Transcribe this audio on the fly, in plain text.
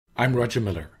I'm Roger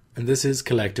Miller, and this is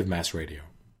Collective Mass Radio.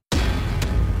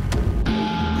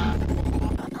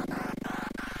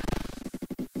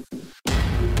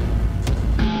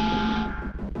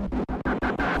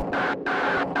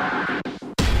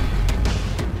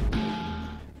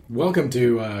 Welcome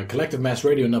to Collective Mass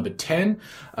Radio number 10.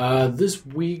 This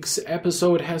week's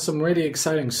episode has some really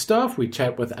exciting stuff. We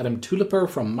chat with Adam Tuliper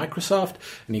from Microsoft,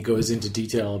 and he goes into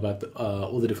detail about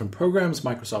all the different programs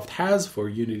Microsoft has for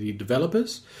Unity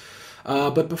developers.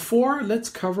 But before, let's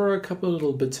cover a couple of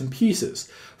little bits and pieces.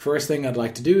 First thing I'd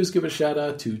like to do is give a shout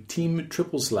out to Team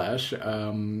Triple Slash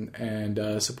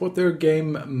and support their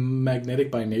game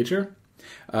Magnetic by Nature.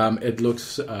 It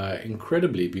looks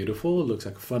incredibly beautiful. It looks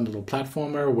like a fun little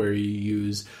platformer where you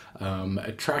use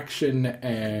attraction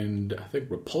and I think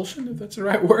repulsion, if that's the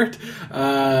right word,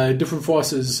 different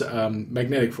forces,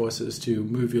 magnetic forces to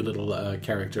move your little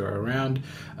character around.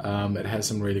 It has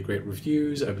some really great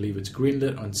reviews. I believe it's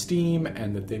greenlit on Steam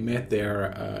and that they met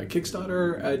their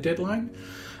Kickstarter deadline.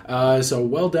 So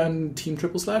well done, Team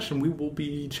Triple Slash, and we will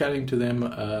be chatting to them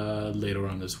later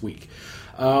on this week.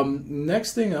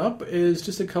 Next thing up is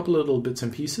just a couple of little bits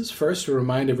and pieces. First, to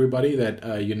remind everybody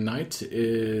that Unite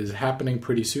is happening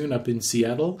pretty soon up in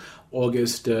Seattle,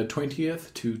 August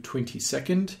 20th to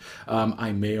 22nd.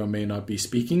 I may or may not be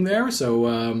speaking there, so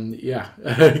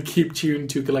keep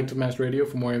tuned to Collective Mass Radio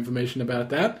for more information about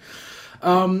that.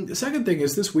 The second thing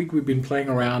is this week we've been playing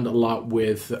around a lot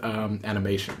with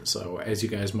animation. So as you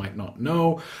guys might not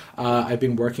know, I've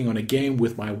been working on a game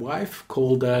with my wife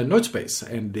called Notespace,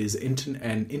 and it is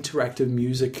an interactive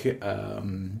music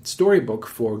storybook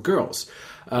for girls.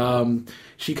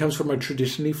 She comes from a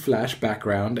traditionally Flash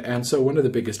background, and so one of the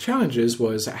biggest challenges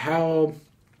was how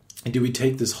do we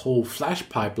take this whole Flash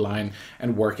pipeline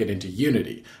and work it into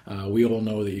Unity? We all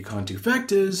know that you can't do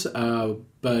vectors,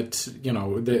 but you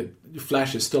know the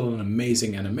Flash is still an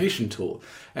amazing animation tool.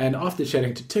 And after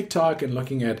chatting to TikTok and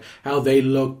looking at how they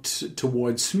looked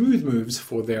towards smooth moves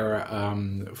for their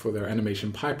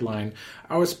animation pipeline,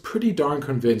 I was pretty darn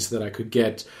convinced that I could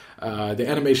get the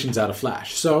animations out of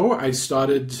Flash. So I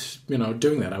started,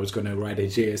 doing that. I was going to write a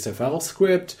JSFL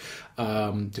script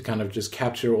to kind of just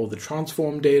capture all the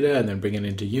transform data and then bring it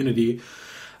into Unity.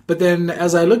 But then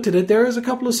as I looked at it, there is a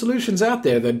couple of solutions out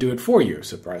there that do it for you.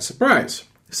 Surprise, surprise.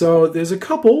 So there's a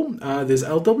couple. There's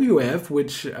LWF,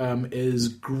 which is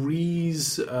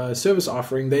Gree's service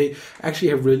offering. They actually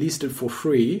have released it for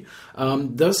free.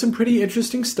 Does some pretty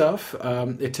interesting stuff.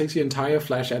 It takes the entire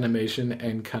Flash animation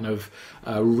and kind of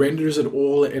renders it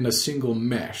all in a single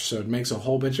mesh. So it makes a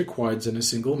whole bunch of quads in a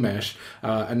single mesh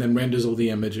and then renders all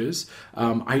the images.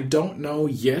 I don't know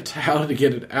yet how to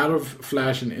get it out of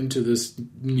Flash and into this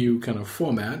new kind of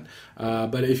format.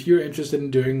 But if you're interested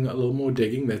in doing a little more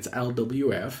digging, that's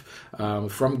LWF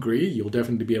from Gree. You'll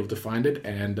definitely be able to find it,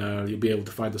 and you'll be able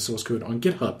to find the source code on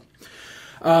GitHub.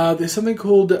 There's something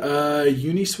called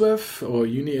Uniswift or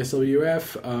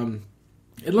UniSWF.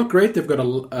 It looked great. They've got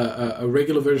a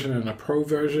regular version and a pro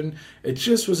version. It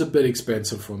just was a bit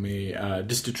expensive for me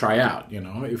just to try out.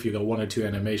 If you got one or two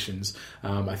animations,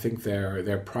 I think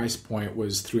their price point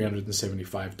was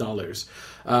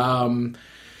 $375.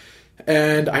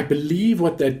 And I believe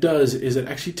what that does is it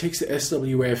actually takes the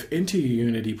SWF into your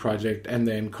Unity project and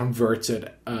then converts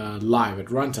it live at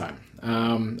runtime.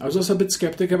 I was also a bit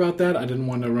skeptic about that. I didn't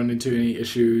want to run into any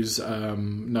issues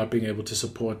not being able to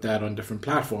support that on different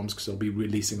platforms because they'll be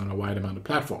releasing on a wide amount of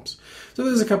platforms. So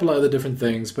there's a couple of other different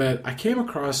things, but I came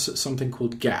across something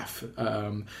called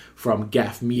GAF from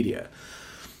GAF Media.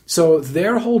 So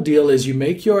their whole deal is you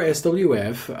make your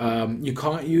SWF, you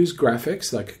can't use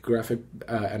graphics, like graphic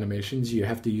animations, you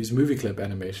have to use movie clip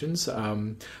animations,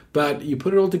 but you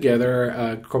put it all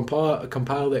together, compile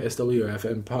the SWF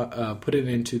and put it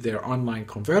into their online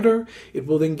converter. It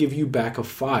will then give you back a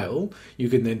file. You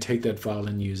can then take that file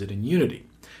and use it in Unity.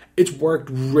 It's worked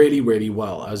really, really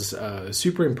well. I was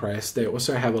super impressed. They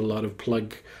also have a lot of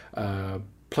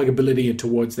pluggability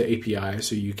towards the API,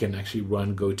 so you can actually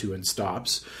run goto and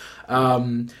stops.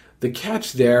 The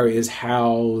catch there is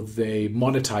how they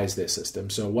monetize their system.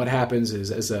 So what happens is,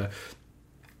 as a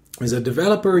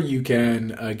developer, you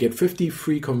can get 50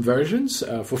 free conversions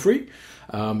for free.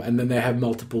 And then they have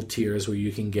multiple tiers where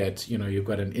you can get, you've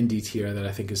got an indie tier that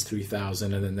I think is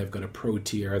 3,000, and then they've got a pro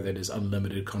tier that is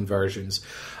unlimited conversions.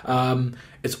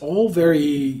 It's all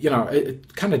very,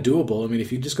 kind of doable. I mean,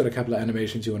 if you just got a couple of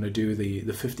animations you want to do,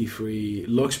 the 50 free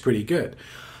looks pretty good.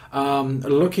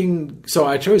 So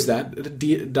I chose that,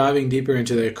 diving deeper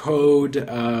into their code,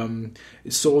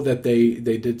 saw that they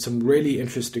did some really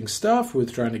interesting stuff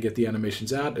with trying to get the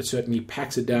animations out. It certainly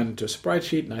packs it down into a sprite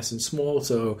sheet, nice and small,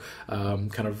 so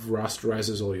kind of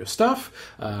rasterizes all your stuff.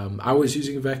 I was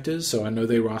using vectors, so I know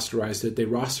they rasterized it. They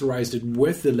rasterized it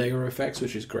with the layer effects,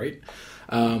 which is great.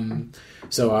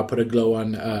 So I put a glow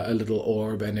on a little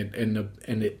orb, and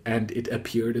it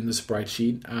appeared in the sprite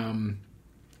sheet.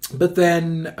 But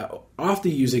then after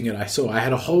using it, I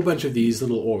had a whole bunch of these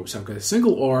little orbs. So I've got a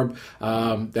single orb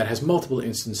that has multiple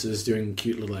instances doing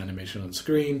cute little animation on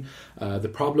screen. The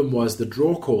problem was the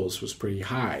draw calls was pretty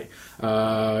high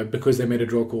because they made a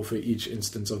draw call for each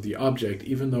instance of the object,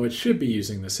 even though it should be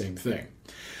using the same thing.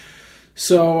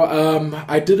 So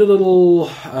I did a little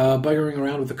buggering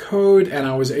around with the code, and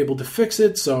I was able to fix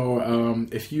it. So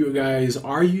if you guys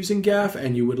are using GAF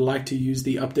and you would like to use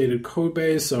the updated code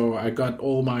base, so I got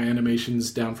all my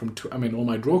animations down from, all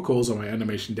my draw calls on my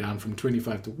animation down from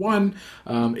 25 to 1.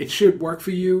 It should work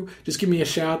for you. Just give me a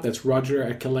shout. That's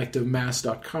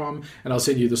roger@collectivemass.com, and I'll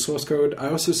send you the source code. I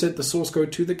also sent the source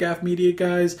code to the GAF Media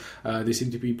guys. They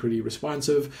seem to be pretty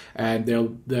responsive, and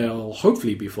they'll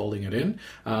hopefully be folding it in.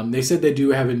 They said they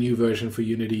do have a new version for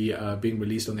Unity being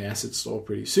released on the Asset Store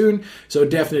pretty soon, so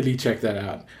definitely check that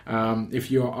out.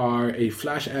 If you are a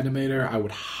Flash animator, I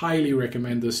would highly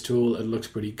recommend this tool. It looks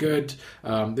pretty good.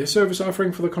 Their service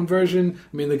offering for the conversion,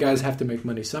 the guys have to make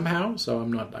money somehow, so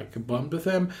I'm not bummed with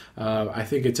them. I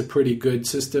think it's a pretty good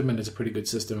system, and it's a pretty good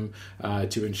system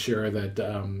to ensure that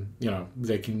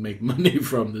they can make money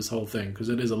from this whole thing, because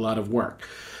it is a lot of work.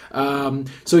 So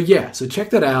check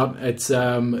that out. It's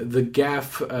the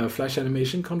GAF Flash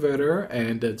Animation Converter,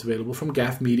 and it's available from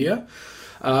GAF Media.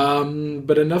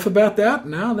 But enough about that.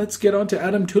 Now let's get on to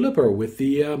Adam Tuliper with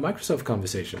the Microsoft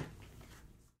conversation.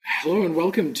 Hello and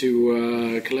welcome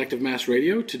to Collective Mass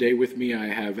Radio. Today with me I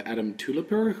have Adam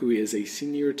Tuliper, who is a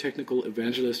senior technical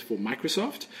evangelist for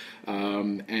Microsoft.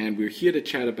 And we're here to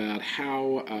chat about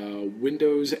how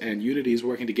Windows and Unity is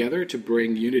working together to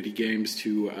bring Unity games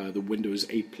to the Windows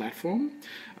 8 platform.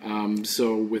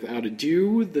 So without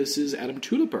ado, this is Adam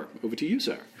Tuliper. Over to you,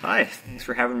 sir. Hi, thanks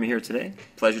for having me here today.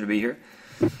 Pleasure to be here.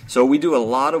 So we do a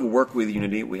lot of work with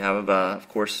Unity. We have, of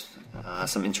course,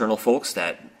 some internal folks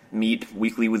that meet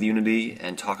weekly with Unity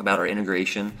and talk about our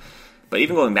integration. But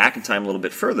even going back in time a little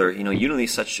bit further, Unity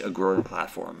is such a growing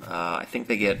platform. I think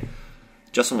they get,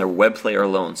 just on their web player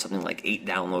alone, something like 8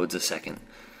 downloads a second.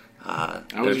 I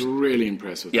was really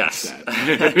impressed with that stat.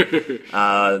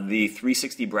 The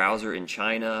 360 browser in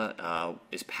China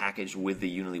is packaged with the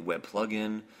Unity web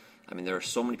plugin. There are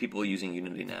so many people using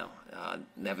Unity now.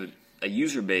 They have a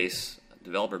user base, a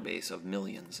developer base of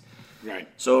millions. Right.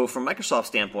 So from Microsoft's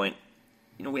standpoint,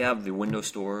 we have the Windows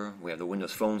Store, we have the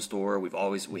Windows Phone Store,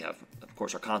 we have, of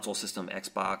course, our console system,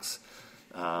 Xbox,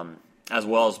 as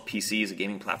well as PC as a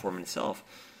gaming platform in itself.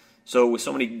 So with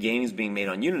so many games being made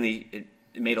on Unity,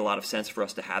 it made a lot of sense for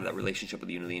us to have that relationship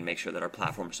with Unity and make sure that our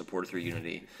platform is supported through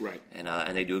Unity. Right.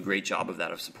 And they do a great job of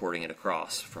that, of supporting it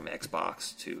across, from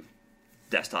Xbox to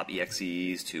desktop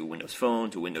EXEs to Windows Phone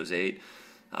to Windows 8,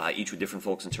 each with different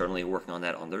folks internally working on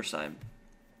that on their side.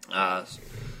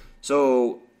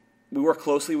 So we work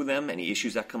closely with them. Any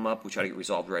issues that come up, we try to get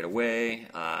resolved right away.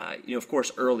 Of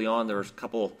course, early on, there was a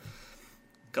couple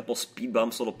speed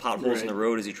bumps, little potholes in the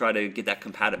road as you try to get that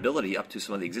compatibility up to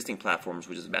some of the existing platforms,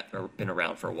 which has been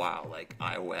around for a while, like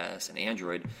iOS and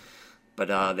Android.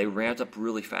 But they ramped up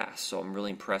really fast, so I'm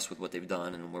really impressed with what they've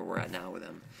done and where we're at now with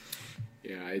them.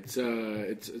 Yeah, it's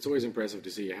always impressive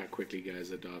to see how quickly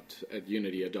guys at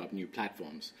Unity adopt new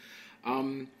platforms.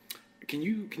 Can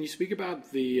you speak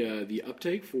about the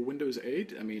uptake for Windows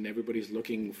 8? Everybody's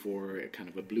looking for a kind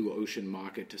of a blue ocean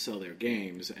market to sell their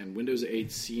games, and Windows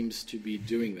 8 seems to be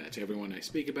doing that. Everyone I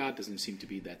speak about doesn't seem to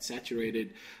be that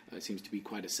saturated. It seems to be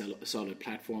quite a solid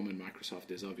platform, and Microsoft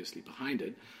is obviously behind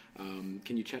it.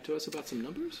 Can you chat to us about some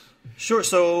numbers? Sure.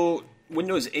 So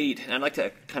Windows 8, and I'd like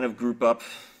to kind of group up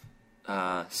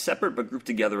separate but grouped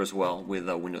together as well with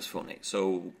Windows Phone 8.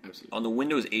 So absolutely. On the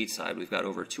Windows 8 side, we've got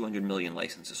over 200 million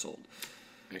licenses sold.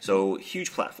 Excellent. So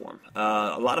huge platform.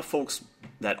 A lot of folks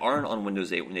that aren't on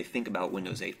Windows 8, when they think about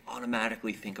Windows 8,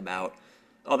 automatically think about,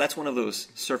 oh, that's one of those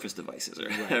Surface devices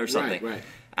or something. Right.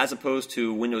 As opposed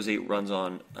to Windows 8 runs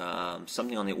on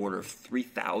something on the order of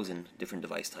 3,000 different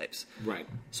device types. Right.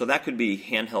 So that could be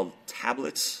handheld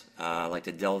tablets, like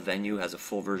the Dell Venue has a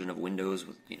full version of Windows.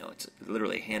 It's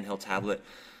literally a handheld tablet,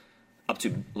 up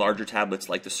to larger tablets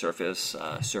like the Surface,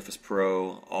 Surface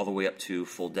Pro, all the way up to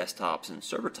full desktops and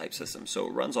server-type systems. So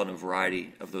it runs on a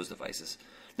variety of those devices.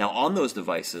 Now, on those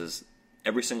devices,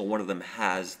 every single one of them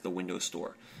has the Windows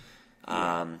Store.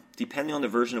 Depending on the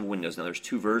version of Windows, now there's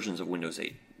two versions of Windows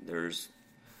 8. There's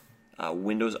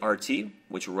Windows RT,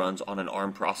 which runs on an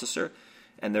ARM processor,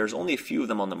 and there's only a few of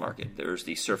them on the market. There's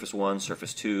the Surface 1,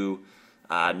 Surface 2,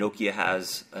 Nokia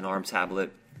has an ARM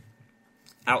tablet.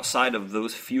 Outside of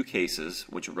those few cases,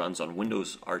 which runs on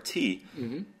Windows RT,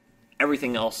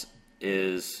 everything else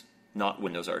is not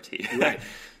Windows RT. Right.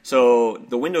 So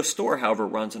the Windows Store, however,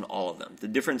 runs on all of them. The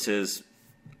difference is,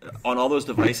 on all those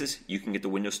devices, you can get the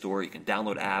Windows Store, you can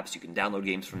download apps, you can download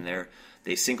games from there.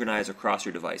 They synchronize across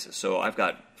your devices. So I've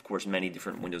got, of course, many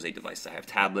different Windows 8 devices. I have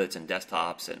tablets and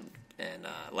desktops and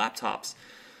laptops.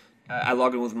 I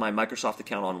log in with my Microsoft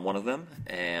account on one of them,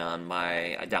 and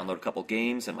I download a couple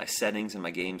games, and my settings and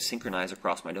my games synchronize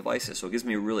across my devices. So it gives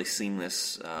me a really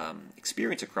seamless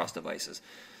experience across devices.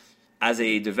 As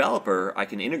a developer, I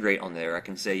can integrate on there. I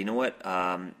can say, you know what,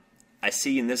 I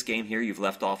see in this game here you've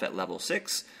left off at level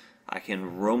 6. I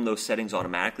can roam those settings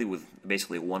automatically with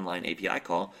basically a one-line API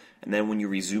call, and then when you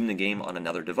resume the game on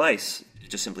another device, it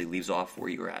just simply leaves off where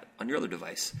you were at on your other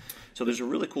device. So there's a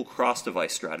really cool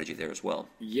cross-device strategy there as well.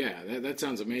 Yeah, that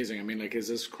sounds amazing. I mean, like, does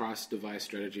this cross-device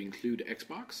strategy include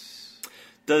Xbox?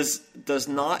 Does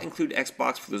not include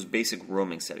Xbox for those basic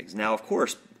roaming settings. Now, of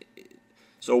course,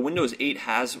 so Windows 8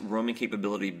 has roaming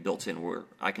capability built in where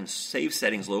I can save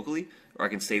settings locally, or I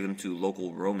can save them to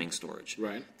local roaming storage.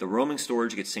 Right. The roaming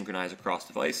storage gets synchronized across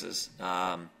devices.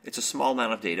 It's a small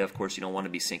amount of data. Of course, you don't want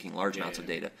to be syncing large amounts of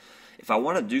data. If I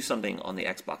want to do something on the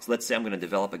Xbox, let's say I'm going to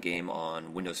develop a game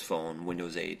on Windows Phone,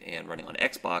 Windows 8, and running on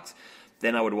Xbox,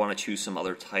 then I would want to choose some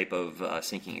other type of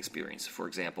syncing experience. For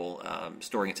example,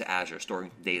 storing it to Azure, storing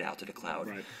data out to the cloud,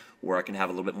 Right. where I can have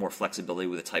a little bit more flexibility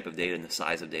with the type of data and the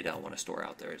size of data I want to store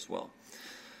out there as well.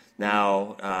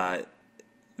 Now,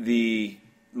 the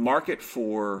market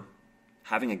for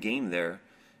having a game there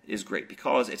is great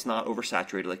because it's not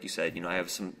oversaturated, like you said. You know, I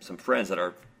have some friends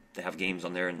that they have games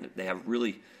on there, and they have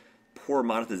really poor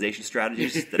monetization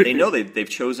strategies that they know they've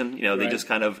chosen. You know, they Right. just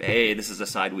kind of, hey, this is a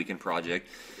side weekend project,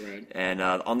 Right. and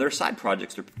on their side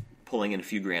projects, they're pulling in a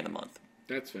few grand a month.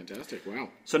 That's fantastic. Wow.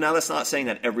 So now that's not saying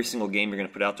that every single game you're going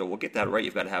to put out there will get that right.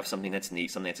 You've got to have something that's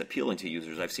neat, something that's appealing to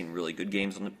users. I've seen really good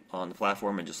games on the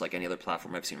platform, and just like any other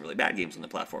platform, I've seen really bad games on the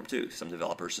platform too. Some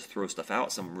developers just throw stuff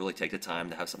out. Some really take the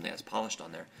time to have something that's polished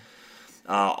on there.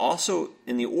 Also,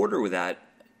 in the order with that,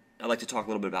 I'd like to talk a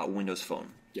little bit about Windows Phone.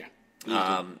 Yeah.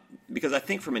 Because I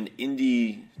think from an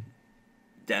indie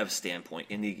dev standpoint,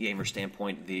 indie gamer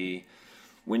standpoint, the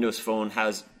Windows Phone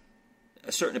has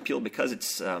a certain appeal because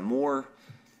it's more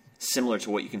similar to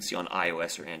what you can see on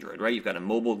iOS or Android, right? You've got a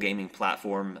mobile gaming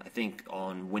platform. I think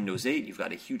on Windows 8, you've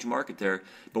got a huge market there.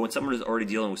 But when someone is already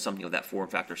dealing with something of that form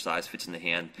factor size, fits in the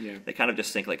hand, they kind of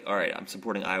just think like, all right, I'm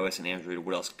supporting iOS and Android.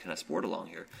 What else can I support along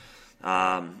here?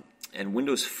 And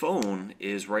Windows Phone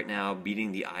is right now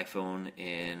beating the iPhone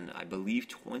in, I believe,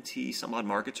 20-some-odd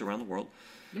markets around the world.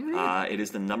 Really? It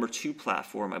is the number 2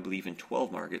 platform, I believe, in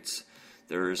 12 markets.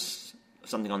 There's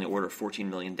something on the order of 14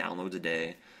 million downloads a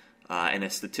day. And a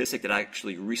statistic that I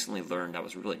actually recently learned I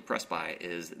was really impressed by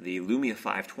is the Lumia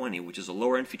 520, which is a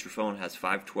lower-end feature phone, has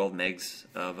 512 megs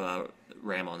of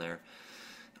RAM on there,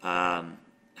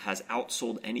 has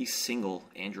outsold any single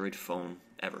Android phone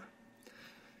ever.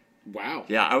 Wow.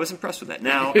 Yeah, I was impressed with that.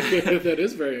 Now, that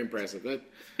is very impressive.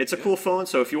 it's a cool phone,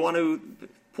 so if you want to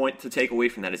point to take away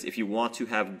from that is if you want to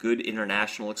have good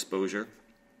international exposure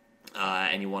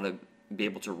and you want to be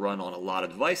able to run on a lot of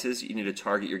devices, you need to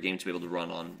target your game to be able to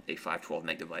run on a 512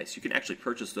 meg device. You can actually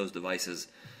purchase those devices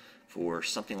for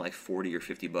something like $40 or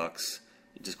 $50.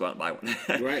 You just go out and buy one.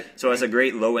 Right. So as a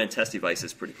great low-end test device,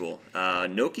 it's pretty cool.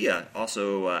 Nokia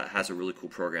also has a really cool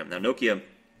program. Now, Nokia,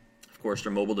 of course,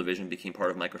 their mobile division became part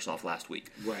of Microsoft last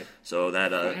week. Right. So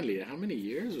that Finally, how many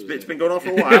years was it's it? been going on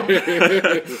for a while.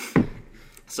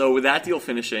 So with that deal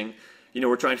finishing,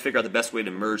 we're trying to figure out the best way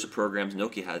to merge the programs.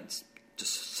 Nokia had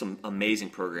just some amazing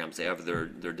programs. They have their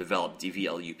developed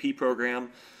DVLUP program.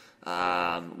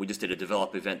 We just did a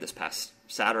develop event this past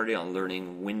Saturday on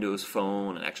learning Windows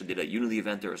Phone, and actually did a Unity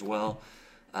event there as well.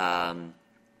 And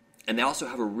they also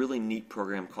have a really neat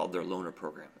program called their Loaner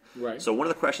program. Right. So one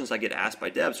of the questions I get asked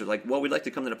by devs are like, well, we'd like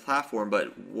to come to the platform,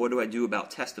 but what do I do about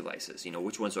test devices?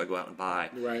 Which ones do I go out and buy?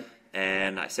 Right.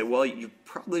 And I said, well, you've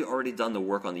probably already done the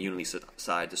work on the Unity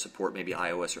side to support maybe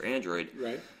iOS or Android.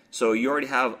 Right. So you already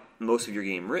have most of your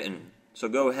game written. So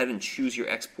go ahead and choose your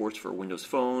exports for Windows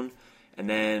Phone, and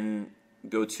then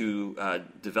go to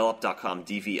develop.com,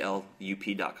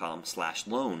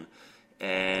 dvlup.com/loan.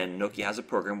 And Nokia has a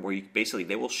program where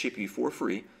they will ship you for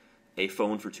free a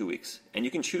phone for 2 weeks. And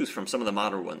you can choose from some of the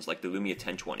modern ones, like the Lumia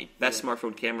 1020. Best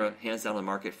smartphone camera, hands down on the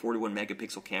market, 41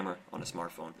 megapixel camera on a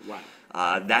smartphone.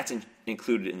 Wow. That's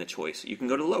included in the choice. You can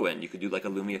go to low end. You could do like a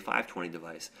Lumia 520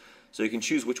 device. So you can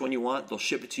choose which one you want. They'll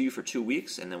ship it to you for 2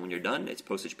 weeks, and then when you're done, it's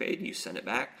postage paid. You send it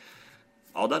back.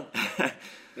 All done.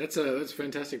 That's a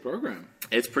fantastic program.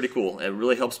 It's pretty cool. It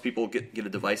really helps people get a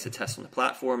device to test on the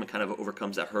platform and kind of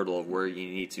overcomes that hurdle of where you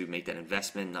need to make that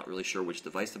investment, not really sure which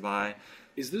device to buy.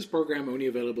 Is this program only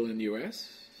available in the US?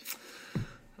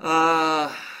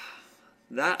 That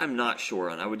I'm not sure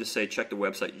on. I would just say check the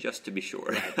website just to be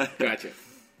sure. Right. Gotcha.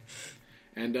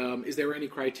 And is there any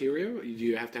criteria? Do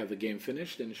you have to have the game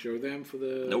finished and show them for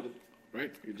the... Nope.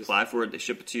 Right? You just apply for it, they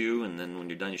ship it to you, and then when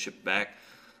you're done, you ship it back.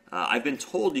 I've been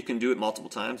told you can do it multiple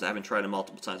times. I haven't tried it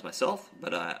multiple times myself,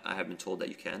 but I have been told that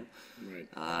you can. Right.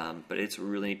 But it's a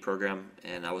really neat program,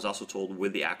 and I was also told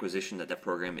with the acquisition that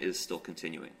program is still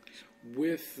continuing.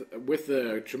 With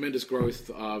the tremendous growth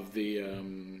of the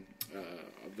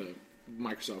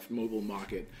Microsoft mobile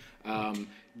market,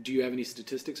 do you have any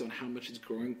statistics on how much it's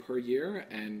growing per year,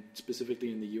 and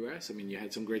specifically in the U.S.? I mean, you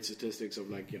had some great statistics of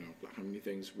how many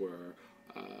things were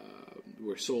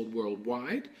sold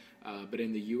worldwide, but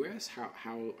in the U.S.,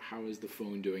 how is the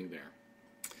phone doing there?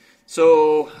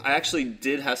 So I actually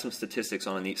did have some statistics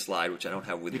on a neat slide, which I don't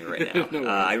have with me right now. No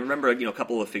I remember a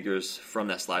couple of figures from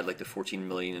that slide, like the 14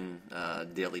 million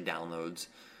daily downloads.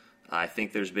 I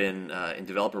think there's been, in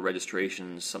developer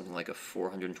registrations, something like a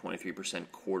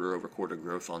 423% quarter-over-quarter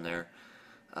growth on there.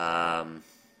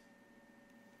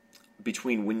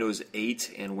 Between Windows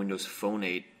 8 and Windows Phone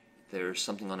 8, there's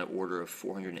something on the order of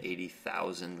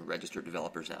 480,000 registered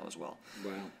developers now as well.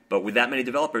 Wow. But with that many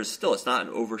developers, still, it's not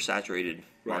an oversaturated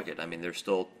market. I mean, there's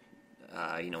still,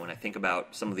 when I think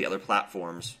about some of the other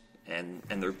platforms, and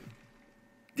they're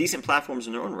decent platforms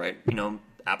in their own right.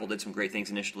 Apple did some great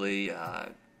things initially.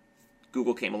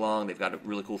 Google came along. They've got a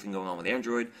really cool thing going on with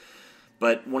Android.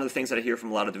 But one of the things that I hear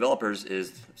from a lot of developers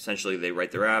is essentially they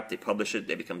write their app, they publish it,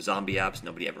 they become zombie apps.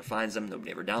 Nobody ever finds them. Nobody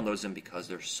ever downloads them because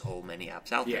there's so many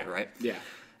apps out there, right?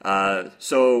 Yeah.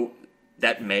 So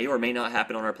that may or may not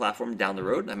happen on our platform down the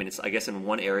road. I mean, it's, I guess, in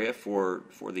one area for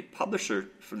the publisher,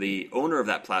 for the owner of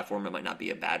that platform, it might not be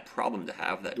a bad problem to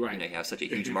have that you have such a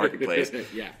huge marketplace.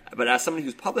 Yeah. But as somebody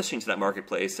who's publishing to that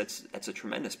marketplace, that's a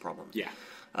tremendous problem. Yeah.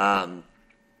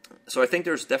 So I think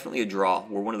there's definitely a draw.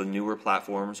 We're one of the newer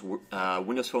platforms.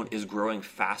 Windows Phone is growing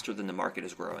faster than the market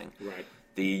is growing. Right.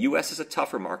 The U.S. is a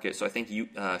tougher market, so I think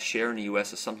share in the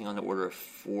U.S. is something on the order of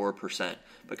 4%.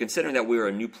 But considering that we were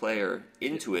a new player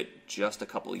into it just a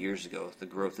couple of years ago, the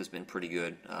growth has been pretty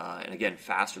good. And again,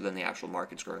 faster than the actual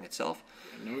market's growing itself.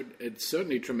 No, it's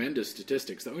certainly tremendous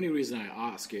statistics. The only reason I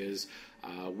ask is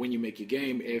when you make your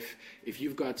game, if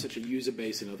you've got such a user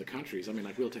base in other countries, I mean,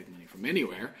 like, we'll take money from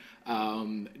anywhere,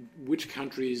 which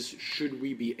countries should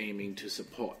we be aiming to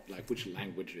support? Like, which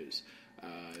languages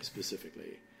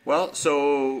specifically? Well,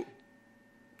 so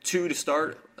to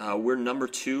start, we're number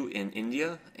 2 in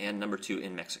India and number 2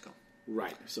 in Mexico.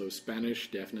 Right. So Spanish,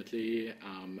 definitely,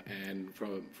 and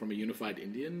from a unified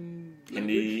Indian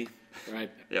language? Hindi.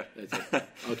 Right. Yeah. That's it.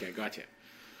 Okay, gotcha.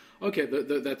 Okay,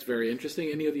 that's very interesting.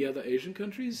 Any of the other Asian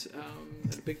countries?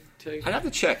 A big take? I'd have to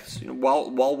check.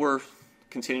 While we're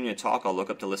continuing to talk, I'll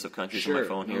look up the list of countries on my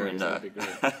phone here. That'd be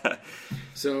great.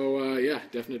 So,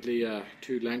 definitely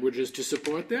 2 languages to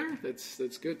support there.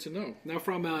 That's good to know. Now,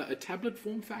 from a tablet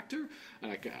form factor,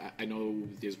 like I know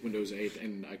there's Windows 8,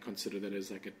 and I consider that as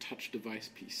like a touch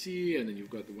device PC, and then you've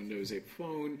got the Windows 8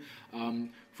 phone.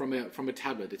 From a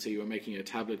tablet, let's say you were making a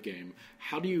tablet game,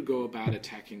 how do you go about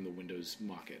attacking the Windows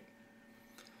market?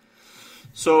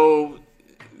 So,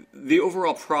 the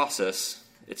overall process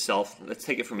itself, let's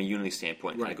take it from a Unity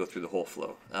standpoint and right. go through the whole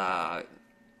flow.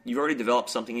 You've already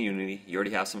developed something in Unity. You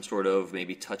already have some sort of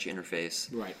maybe touch interface.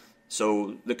 Right.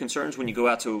 So the concerns when you go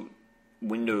out to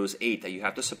Windows 8 that you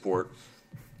have to support,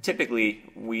 typically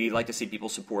we like to see people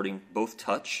supporting both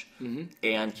touch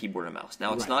and keyboard and mouse.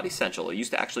 Now, it's not essential. It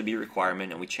used to actually be a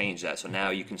requirement, and we changed that. So now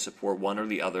you can support one or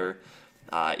the other.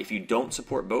 If you don't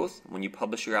support both, when you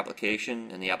publish your application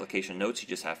and the application notes, you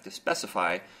just have to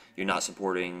specify you're not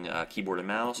supporting keyboard and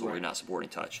mouse or you're not supporting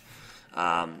touch.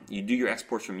 You do your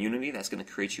exports from Unity. That's going to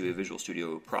create you a Visual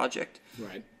Studio project.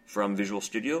 Right. From Visual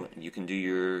Studio, you can do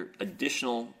your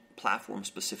additional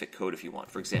platform-specific code if you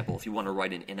want. For example, if you want to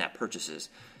write in-app purchases,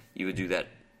 you would do that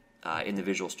in the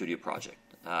Visual Studio project.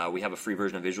 We have a free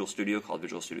version of Visual Studio called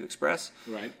Visual Studio Express.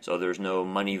 Right. So there's no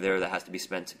money there that has to be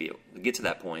spent to be able to get to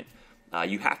that point.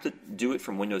 You have to do it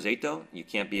from Windows 8, though. You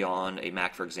can't be on a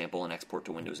Mac, for example, and export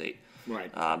to Windows 8.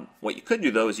 Right. What you could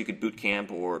do, though, is you could boot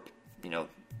camp or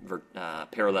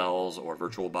Parallels or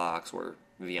VirtualBox or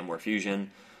VMware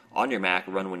Fusion on your Mac,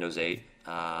 run Windows 8,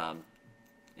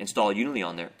 install Unity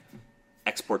on there,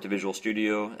 export to Visual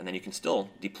Studio, and then you can still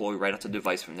deploy right out to the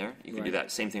device from there. You can do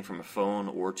that same thing from a phone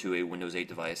or to a Windows 8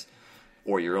 device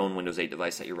or your own Windows 8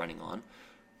 device that you're running on.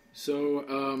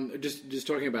 So just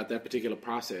talking about that particular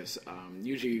process,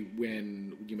 usually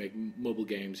when you make mobile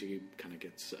games, you kind of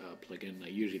get plug-in,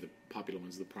 like usually the popular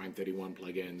ones, the Prime 31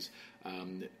 plugins.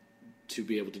 To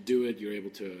be able to do it, you're able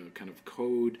to kind of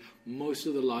code most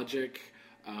of the logic.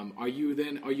 Are you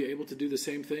able to do the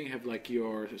same thing? Have like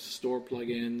your store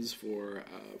plugins for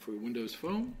Windows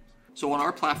Phone? So on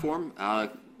our platform,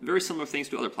 very similar things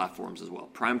to other platforms as well.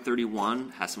 Prime 31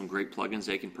 has some great plugins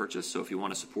they can purchase. So if you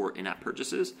want to support in-app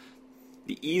purchases,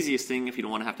 the easiest thing, if you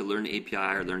don't want to have to learn the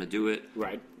API or learn to do it,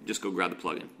 just go grab the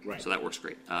plugin. So that works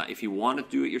great. If you want to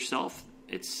do it yourself,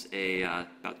 it's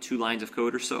about 2 lines of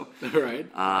code or so.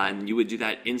 And you would do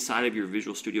that inside of your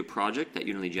Visual Studio project that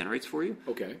Unity generates for you.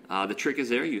 The trick is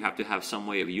there. You have to have some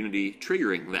way of Unity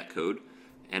triggering that code.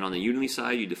 And on the Unity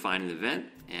side, you define an event.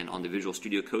 And on the Visual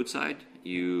Studio Code side,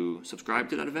 you subscribe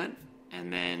to that event.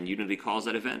 And then Unity calls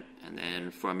that event. And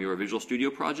then from your Visual Studio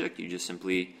project, you just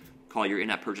simply call your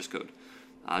in-app purchase code.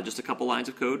 Just a couple lines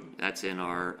of code. That's in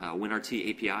our WinRT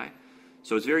API.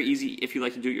 So it's very easy if you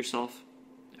like to do it yourself.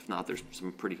 If not, there's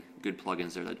some pretty good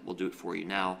plugins there that will do it for you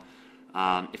now.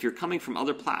 If you're coming from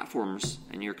other platforms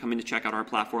and you're coming to check out our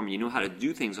platform and you know how to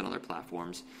do things on other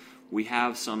platforms, we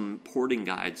have some porting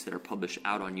guides that are published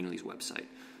out on Unity's website.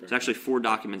 There's actually 4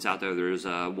 documents out there. There's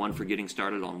one for getting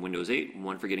started on Windows 8,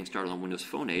 one for getting started on Windows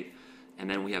Phone 8, and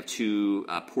then we have 2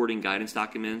 porting guidance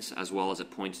documents, as well as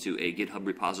it points to a GitHub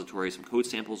repository, some code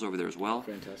samples over there as well.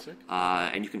 Fantastic.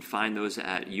 And you can find those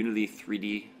at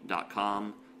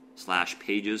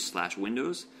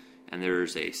unity3d.com/pages/windows. And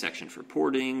there's a section for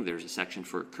porting. There's a section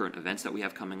for current events that we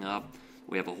have coming up.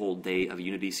 We have a whole day of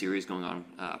Unity series going on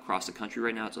across the country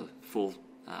right now. It's a full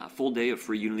day of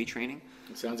free Unity training.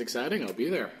 It sounds exciting. I'll be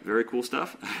there. Very cool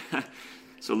stuff.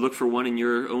 So look for one in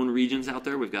your own regions out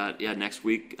there. We've got, next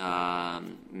week,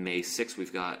 May 6th,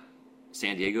 we've got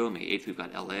San Diego. May 8th, we've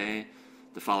got LA.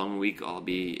 The following week, I'll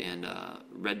be in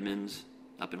Redmond,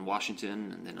 up in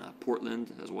Washington, and then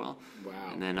Portland as well. Wow.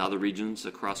 And then other regions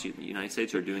across the United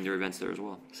States are doing their events there as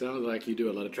well. Sounds like you do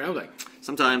a lot of traveling.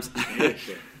 Sometimes.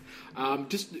 Sure.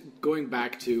 Just going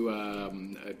back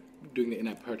to doing the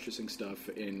in-app purchasing stuff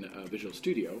in Visual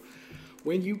Studio,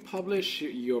 when you publish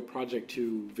your project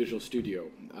to Visual Studio,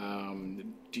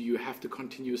 do you have to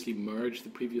continuously merge the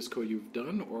previous code you've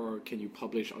done, or can you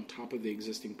publish on top of the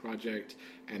existing project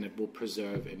and it will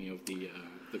preserve any of the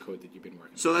code that you've been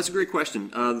working on? So that's a great question.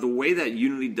 The way that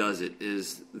Unity does it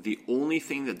is the only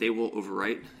thing that they will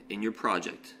overwrite in your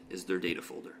project is their data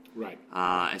folder. Right.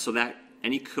 And so that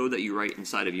any code that you write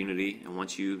inside of Unity, and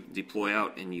once you deploy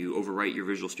out and you overwrite your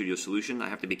Visual Studio solution, I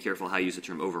have to be careful how I use the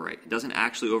term overwrite. It doesn't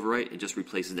actually overwrite, it just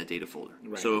replaces that data folder.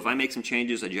 Right. So if I make some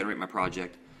changes, I generate my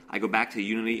project, I go back to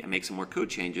Unity and make some more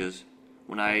code changes.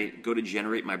 When I go to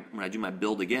when I do my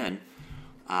build again,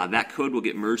 that code will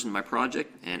get merged in my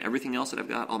project, and everything else that I've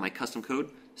got, all my custom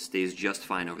code, stays just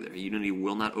fine over there. Unity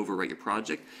will not overwrite your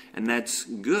project, and that's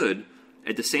good.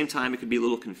 At the same time, it could be a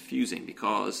little confusing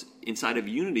because inside of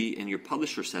Unity in your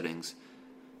publisher settings,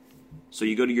 so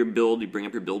you go to your build, you bring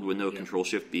up your build window,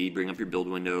 Control-Shift-B, bring up your build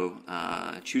window,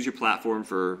 choose your platform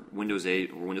for Windows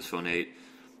 8 or Windows Phone 8,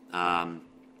 and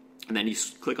then you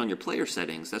click on your player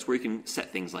settings. That's where you can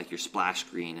set things like your splash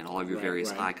screen and all of your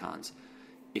various icons.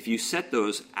 If you set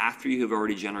those after you have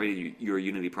already generated your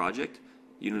Unity project,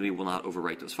 Unity will not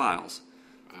overwrite those files.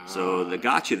 So the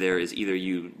gotcha there is either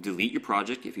you delete your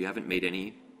project if you haven't made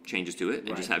any changes to it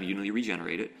and just have Unity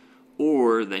regenerate it,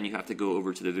 or then you have to go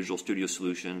over to the Visual Studio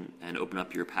solution and open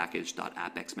up your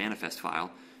package.appxmanifest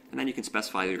file, and then you can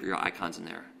specify your icons in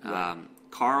there. Right.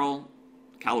 Carl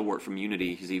Callawort from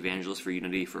Unity, he's the evangelist for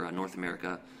Unity for North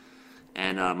America,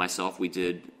 and myself, we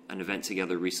did an event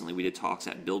together recently. We did talks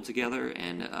at Build together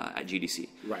and at GDC.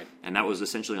 Right. And that was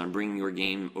essentially on bringing your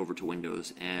game over to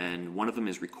Windows, and one of them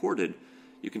is recorded.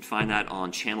 You can find that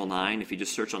on Channel 9 if you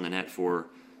just search on the net for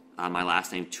my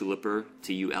last name, Tuliper,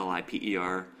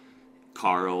 Tuliper,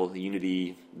 Carl,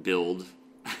 Unity, Build.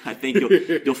 I think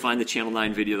you'll find the Channel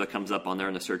 9 video that comes up on there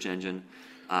in the search engine.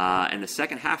 And the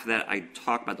second half of that, I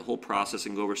talk about the whole process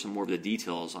and go over some more of the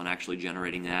details on actually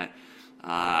generating that.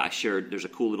 I shared, there's a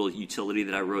cool little utility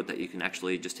that I wrote that you can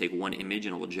actually just take one image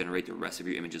and it will generate the rest of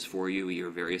your images for you, your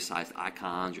various sized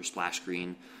icons, your splash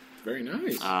screen. Very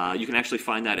nice. You can actually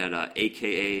find that at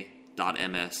aka.ms/WSIP,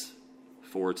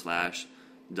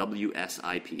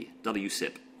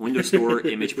 WSIP, Windows Store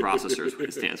Image Processor is what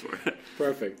it stands for.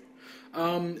 Perfect.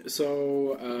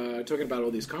 So, talking about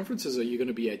all these conferences, are you going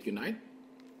to be at Unite?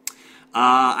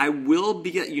 I will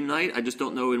be at Unite. I just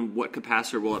don't know in what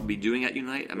capacity we'll be doing at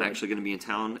Unite. I'm actually going to be in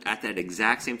town at that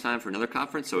exact same time for another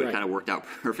conference, so it kind of worked out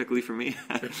perfectly for me.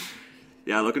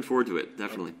 Yeah, looking forward to it,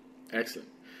 definitely. Excellent.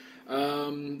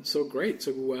 So great.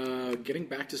 So getting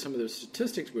back to some of the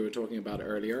statistics we were talking about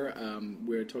earlier,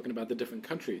 we were talking about the different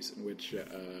countries in which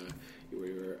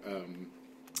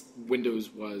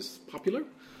Windows was popular.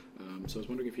 So I was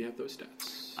wondering if you have those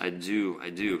stats. I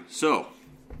do. So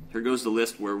here goes the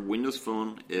list where Windows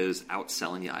Phone is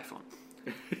outselling the iPhone.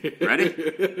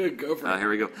 Ready? Go for it. Here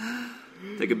we go.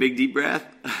 Take a big deep breath.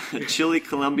 Chile,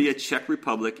 Colombia, Czech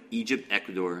Republic, Egypt,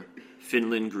 Ecuador,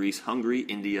 Finland, Greece, Hungary,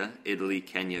 India, Italy,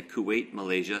 Kenya, Kuwait,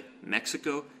 Malaysia,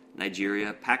 Mexico,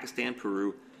 Nigeria, Pakistan,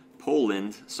 Peru,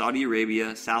 Poland, Saudi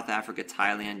Arabia, South Africa,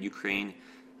 Thailand, Ukraine,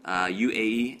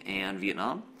 UAE, and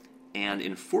Vietnam. And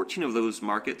in 14 of those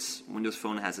markets, Windows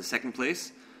Phone has a second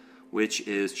place, which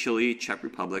is Chile, Czech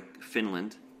Republic,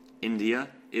 Finland, India,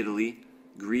 Italy,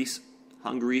 Greece,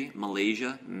 Hungary,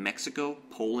 Malaysia, Mexico,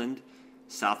 Poland,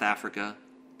 South Africa,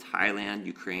 Thailand,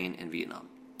 Ukraine, and Vietnam.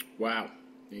 Wow.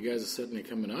 You guys are certainly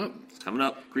coming up. It's coming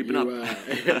up, creeping up.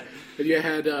 Have you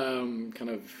had kind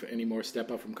of any more step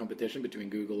up from competition between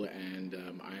Google and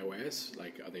iOS?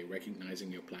 Like, are they recognizing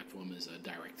your platform as a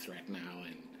direct threat now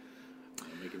and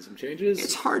making some changes?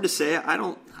 It's hard to say. I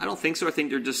don't think so. I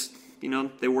think they're just,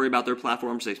 they worry about their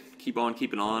platforms. They keep on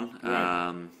keeping on.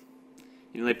 Right.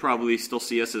 They probably still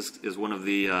see us as one of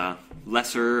the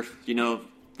lesser.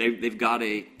 They've got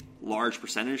a large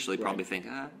percentage, so they probably think,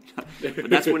 but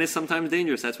that's when it's sometimes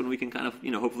dangerous. That's when we can kind of,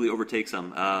 hopefully overtake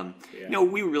some.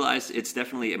 We realize it's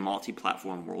definitely a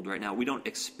multi-platform world right now. We don't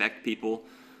expect people,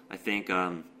 I think,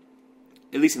 at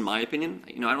least in my opinion,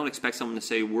 I don't expect someone to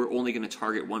say we're only going to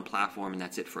target one platform and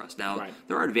that's it for us. Now,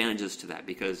 there are advantages to that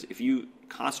because if you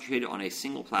concentrate on a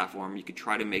single platform, you could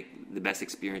try to make the best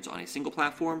experience on a single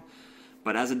platform.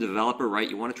 But as a developer, right,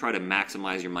 you want to try to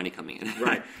maximize your money coming in.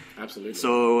 Right, absolutely.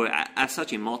 So as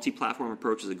such, a multi-platform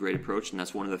approach is a great approach, and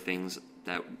that's one of the things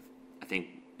that I think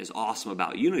is awesome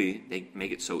about Unity. They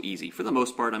make it so easy. For the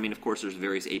most part, of course, there's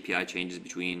various API changes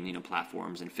between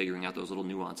platforms and figuring out those little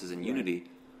nuances in Unity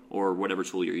or whatever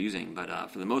tool you're using.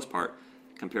 But for the most part,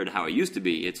 compared to how it used to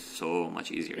be, it's so much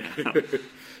easier now.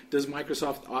 Does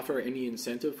Microsoft offer any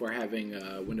incentive for having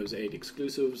Windows 8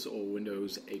 exclusives or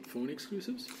Windows 8 Phone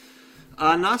exclusives?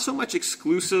 Not so much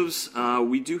exclusives.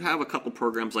 We do have a couple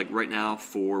programs, like right now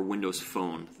for Windows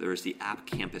Phone. There's the App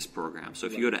Campus program. So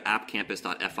if you go to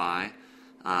appcampus.fi,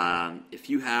 if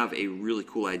you have a really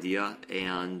cool idea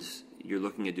and you're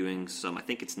looking at doing some, I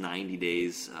think it's 90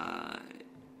 days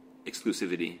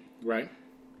exclusivity. Right.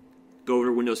 Go over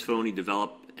to Windows Phone, you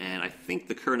develop, and I think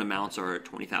the current amounts are at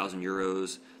 20,000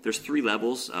 euros. There's 3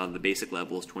 levels. The basic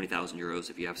level is 20,000 euros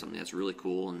if you have something that's really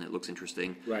cool and it looks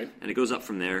interesting. Right. And it goes up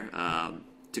from there.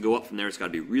 To go up from there, it's got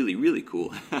to be really, really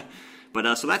cool.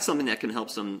 But so that's something that can help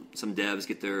some devs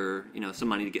get their some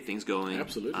money to get things going.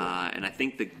 Absolutely. And I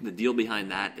think the deal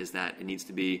behind that is that it needs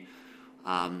to be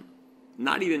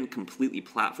not even completely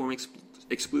platform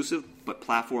exclusive, but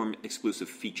platform-exclusive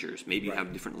features. Maybe you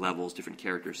have different levels, different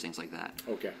characters, things like that.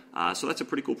 Okay. So that's a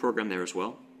pretty cool program there as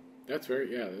well. That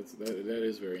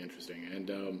is very interesting.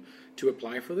 And to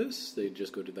apply for this, they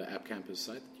just go to the App Campus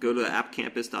site? Go to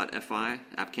appcampus.fi,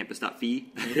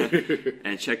 appcampus.fi,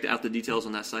 and check out the details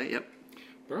on that site. Yep.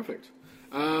 Perfect.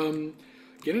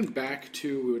 Getting back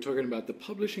to, we were talking about the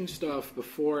publishing stuff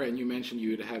before, and you mentioned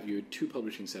you would have your 2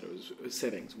 publishing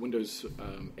settings, Windows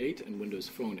 8 and Windows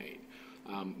Phone 8.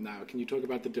 Now, can you talk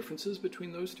about the differences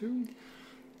between those two?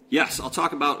 Yes, I'll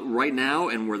talk about right now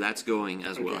and where that's going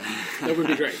as well. That would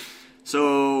be great.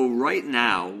 So right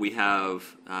now we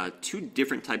have 2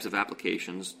 different types of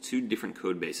applications, 2 different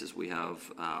code bases. We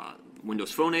have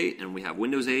Windows Phone 8 and we have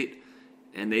Windows 8,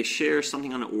 and they share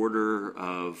something on the order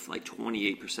of like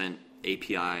 28%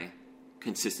 API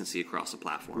consistency across the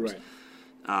platforms. Right.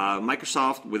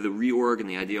 Microsoft, with the reorg and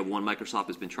the idea of one Microsoft,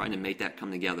 has been trying to make that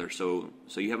come together. So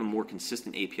you have a more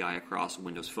consistent API across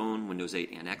Windows Phone, Windows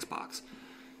 8, and Xbox.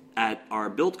 At our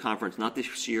Build conference, not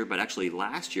this year, but actually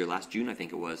last June I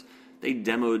think it was, they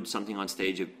demoed something on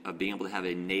stage of being able to have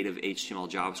a native HTML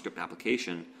JavaScript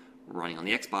application running on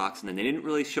the Xbox, and then they didn't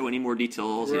really show any more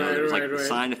details. It was like a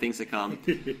sign of things to come.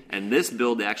 And this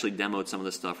build, they actually demoed some of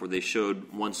the stuff where they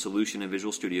showed one solution in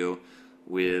Visual Studio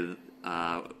with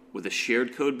a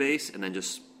shared code base and then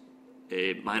just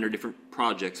a minor different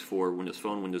projects for Windows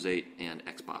Phone, Windows 8, and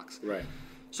Xbox. Right.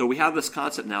 So we have this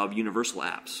concept now of universal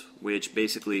apps, which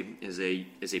basically is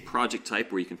a project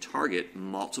type where you can target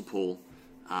multiple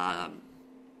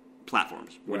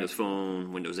platforms: Right. Windows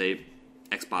Phone, Windows 8,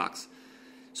 Xbox.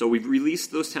 So we've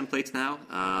released those templates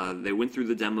now. They went through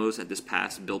the demos at this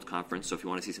past Build conference. So if you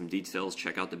want to see some details,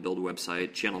 check out the Build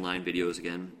website, Channel 9 videos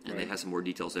again, and they have some more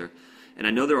details there. And I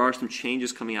know there are some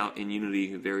changes coming out in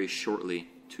Unity very shortly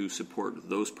to support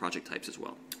those project types as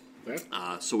well. Okay.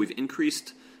 So we've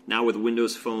increased, now with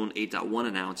Windows Phone 8.1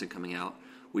 announced and coming out,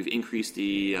 we've increased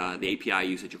the API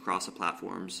usage across the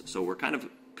platforms. So we're kind of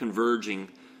converging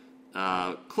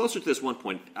closer to this one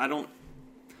point. I don't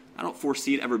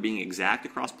foresee it ever being exact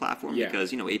across platform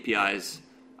because, APIs,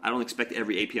 I don't expect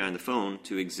every API on the phone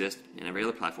to exist in every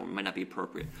other platform. It might not be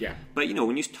appropriate. Yeah. But,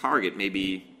 when you target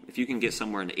maybe, if you can get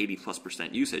somewhere in the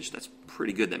 80+% usage, that's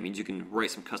pretty good. That means you can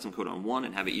write some custom code on one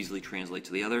and have it easily translate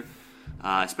to the other,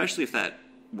 especially if that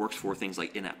works for things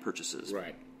like in-app purchases.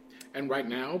 Right. And right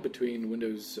now, between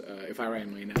Windows, if I write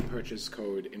my in-app purchase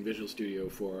code in Visual Studio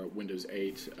for Windows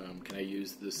 8, can I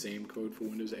use the same code for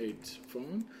Windows 8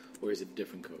 phone, or is it a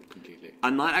different code completely?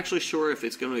 I'm not actually sure if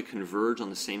it's going to converge on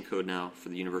the same code now for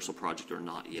the Universal Project or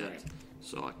not yet. Right.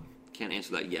 So I can't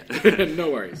answer that yet. No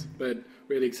worries, but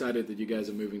really excited that you guys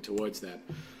are moving towards that.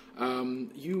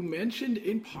 You mentioned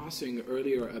in passing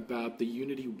earlier about the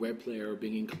Unity web player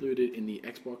being included in the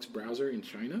Xbox browser in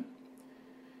China.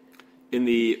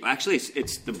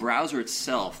 It's the browser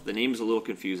itself. The name is a little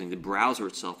confusing. The browser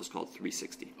itself is called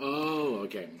 360. Oh,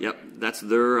 okay. Yep, that's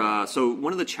their. So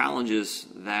one of the challenges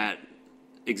that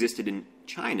existed in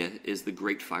China is the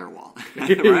Great Firewall,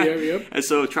 right? Yep. And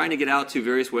so trying to get out to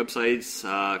various websites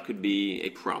could be a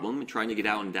problem. Trying to get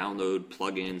out and download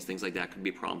plugins, things like that, could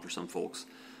be a problem for some folks.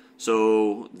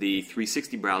 So the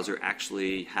 360 browser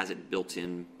actually has it built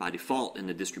in by default in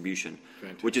the distribution,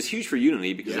 Fantastic. which is huge for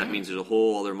Unity because that Yeah. means there's a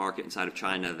whole other market inside of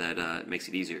China that makes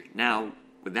it easier. Now,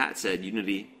 with that said,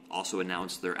 Unity also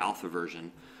announced their alpha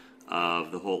version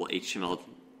of the whole HTML,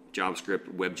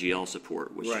 JavaScript, WebGL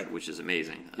support, which is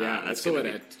amazing. Yeah, that's I saw gonna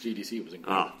it at GDC. It was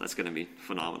incredible. Oh, that's going to be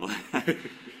phenomenal. But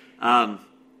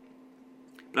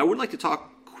I would like to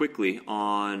talk quickly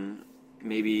on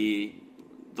maybe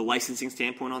the licensing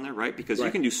standpoint on there, right? Because you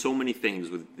can do so many things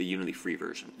with the Unity free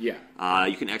version. Yeah.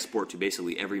 You can export to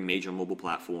basically every major mobile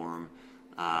platform.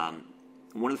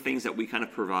 One of the things that we kind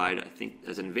of provide, I think,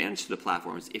 as an advantage to the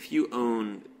platform is if you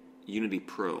own Unity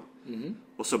Pro. Mm-hmm.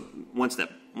 Well, so one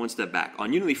step back.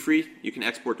 On Unity Free, you can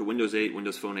export to Windows 8,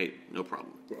 Windows Phone 8, no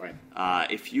problem. Right.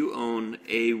 If you own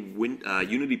a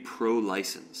Unity Pro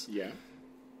license,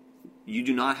 you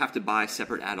do not have to buy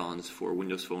separate add-ons for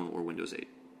Windows Phone or Windows 8.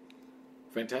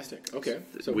 Fantastic. Okay.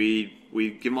 So We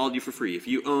give them all to you for free. If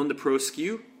you own the Pro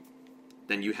SKU,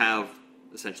 then you have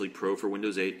essentially Pro for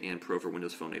Windows 8 and Pro for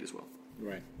Windows Phone 8 as well.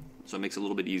 Right. So it makes it a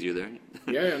little bit easier there.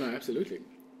 Yeah, no, absolutely.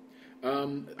 I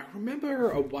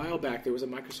remember a while back there was a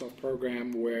Microsoft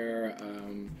program where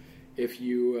if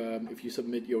you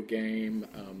submit your game,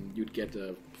 you'd get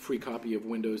a free copy of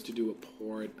Windows to do a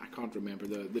port. I can't remember.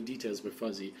 The details were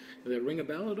fuzzy. Did that ring a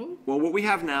bell at all? Well, what we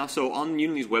have now, so on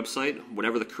Unity's website,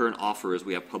 whatever the current offer is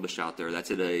we have published out there,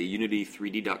 that's at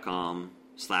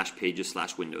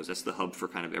unity3d.com/pages/windows. That's the hub for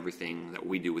kind of everything that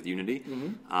we do with Unity.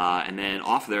 Mm-hmm. And then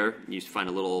off there, you find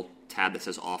a little tab that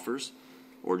says offers,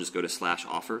 or just go to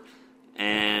 /offer.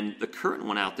 And the current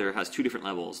one out there has two different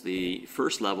levels. The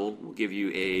first level will give you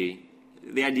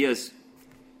the idea is,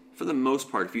 for the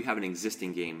most part, if you have an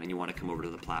existing game and you want to come over to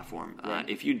the platform. Right.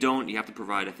 If you don't, you have to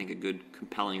provide, I think, a good,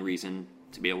 compelling reason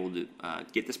to be able to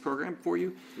get this program for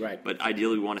you. Right. But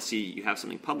ideally, we want to see you have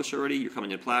something published already, you're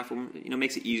coming to the platform,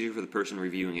 makes it easier for the person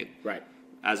reviewing it. Right.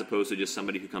 As opposed to just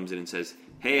somebody who comes in and says,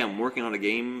 hey, I'm working on a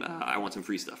game, I want some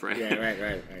free stuff, right? Yeah,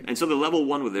 right. And so the level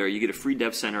one with there, you get a free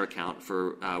Dev Center account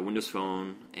for Windows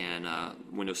Phone and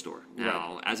Windows Store.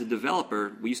 Now, as a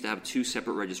developer, we used to have two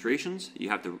separate registrations.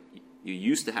 You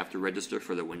used to have to register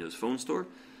for the Windows Phone Store,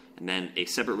 and then a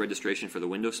separate registration for the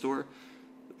Windows Store.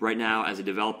 Right now, as a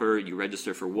developer, you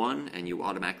register for one, and you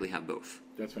automatically have both.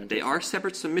 That's fantastic. They are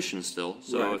separate submissions still.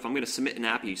 So Right. if I'm going to submit an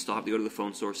app, you still have to go to the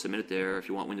phone store, submit it there. If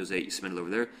you want Windows 8, you submit it over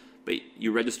there. But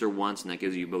you register once, and that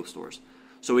gives you both stores.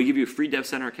 So we give you a free Dev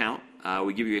Center account.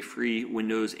 We give you a free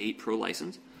Windows 8 Pro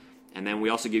license. And then we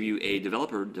also give you a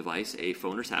developer device, a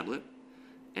phone or tablet.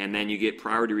 And then you get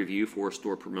priority review for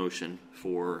store promotion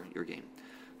for your game.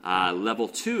 Level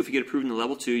 2, if you get approved in the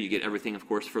level 2, you get everything, of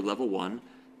course, for level 1.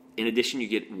 In addition, you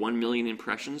get 1 million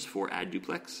impressions for Ad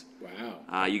Duplex.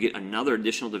 Wow. You get another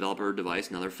additional developer device,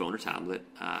 another phone or tablet.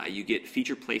 You get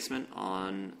feature placement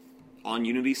on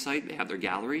Unity's site. They have their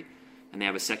gallery, and they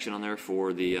have a section on there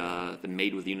for the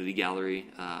Made with Unity gallery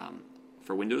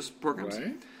for Windows programs.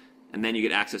 Right. And then you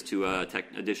get access to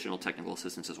additional technical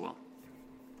assistance as well.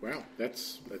 Wow, that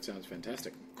sounds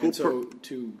fantastic. Cool. And so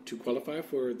to qualify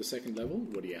for the second level,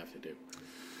 what do you have to do?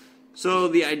 So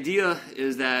the idea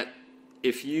is that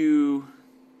if you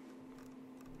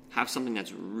have something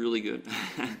that's really good,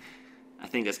 I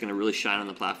think that's going to really shine on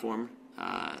the platform,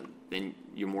 then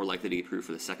you're more likely to get approved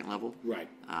for the second level. Right.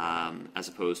 As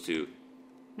opposed to,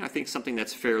 I think something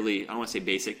that's fairly, I don't want to say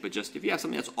basic, but just if you have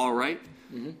something that's all right,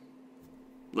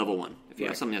 level 1. If you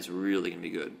have something that's really going to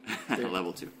be good,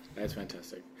 level 2. That's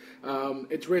fantastic.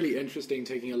 It's really interesting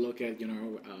taking a look at,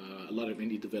 a lot of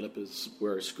indie developers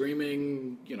were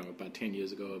screaming, about 10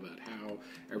 years ago about how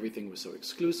everything was so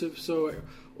exclusive. So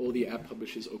all the app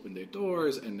publishers opened their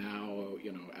doors, and now,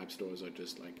 app stores are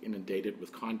just like inundated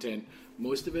with content.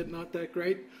 Most of it not that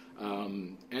great.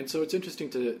 And so it's interesting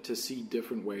to see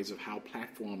different ways of how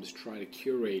platforms try to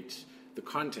curate the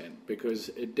content, because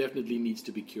it definitely needs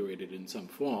to be curated in some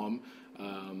form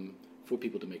for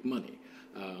people to make money.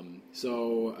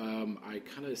 So I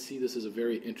kind of see this as a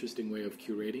very interesting way of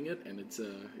curating it, and it's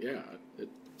it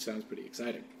sounds pretty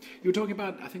exciting. You were talking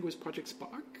about, I think it was Project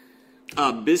Spark?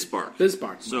 BizSpark.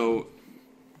 BizSpark. So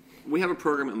we have a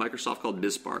program at Microsoft called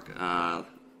BizSpark.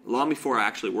 Long before I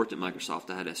actually worked at Microsoft,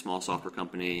 I had a small software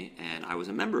company, and I was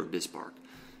a member of BizSpark.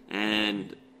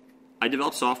 And I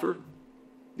developed software.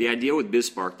 The idea with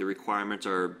BizSpark, the requirements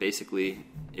are basically,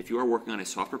 if you are working on a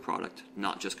software product,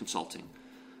 not just consulting,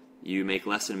 you make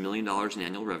less than $1 million in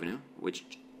annual revenue, which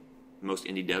most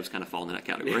indie devs kind of fall into that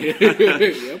category.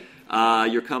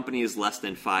 Yep. Your company is less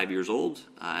than 5 years old,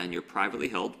 and you're privately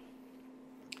held.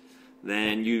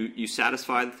 Then you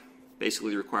satisfy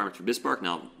basically the requirements for BizSpark.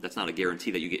 Now, that's not a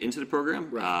guarantee that you get into the program,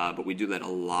 right. But we do let a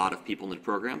lot of people into the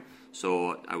program.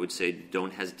 So I would say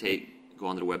don't hesitate. Go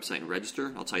onto the website and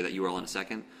register. I'll tell you that URL in a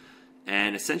second.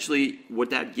 And essentially, what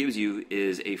that gives you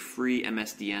is a free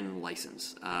MSDN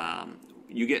license.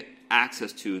 You get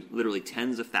access to literally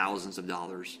tens of thousands of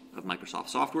dollars of Microsoft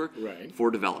software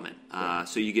for development.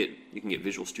 So you can get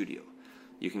Visual Studio.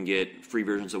 You can get free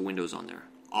versions of Windows on there.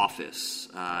 Office,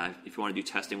 if you want to do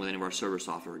testing with any of our server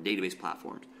software, database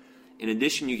platforms. In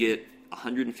addition, you get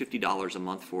 $150 a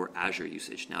month for Azure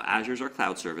usage. Now, Azure is our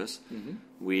cloud service.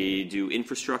 We do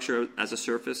infrastructure as a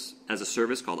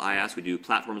service called IaaS. We do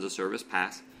platform as a service,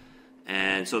 PaaS.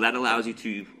 And so that allows you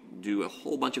to do a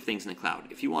whole bunch of things in the cloud.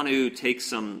 If you want to take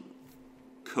some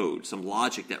code, some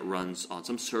logic that runs on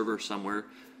some server somewhere,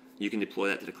 you can deploy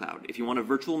that to the cloud. If you want a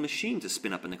virtual machine to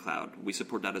spin up in the cloud, we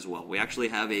support that as well. We actually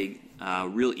have a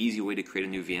real easy way to create a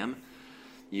new VM.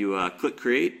 You click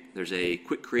create. There's a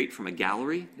quick create from a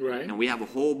gallery. Right. And we have a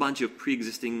whole bunch of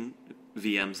pre-existing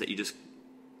VMs that you just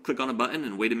click on a button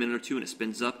and wait a minute or two and it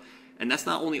spins up. And that's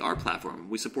not only our platform.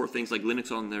 We support things like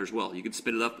Linux on there as well. You could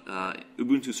spin it up,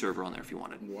 Ubuntu server on there if you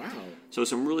wanted. Wow. So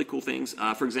some really cool things.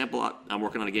 For example, I'm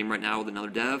working on a game right now with another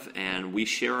dev, and we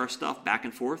share our stuff back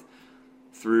and forth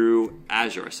through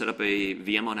Azure. I set up a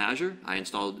VM on Azure. I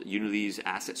installed Unity's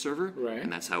asset server,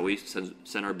 and that's how we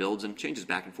send our builds and changes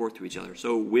back and forth to each other.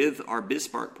 So with our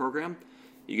BizSpark program,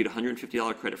 you get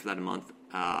 $150 credit for that a month.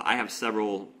 I have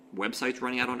several websites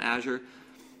running out on Azure,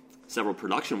 several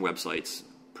production websites,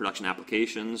 production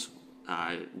applications,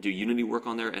 do Unity work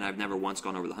on there, and I've never once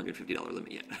gone over the $150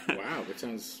 limit yet. Wow, that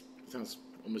sounds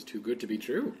almost too good to be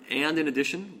true. And in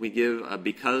addition, we give,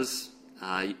 because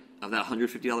of that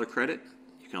 $150 credit,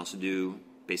 you can also do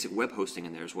basic web hosting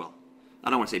in there as well. I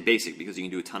don't want to say basic because you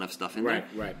can do a ton of stuff in there.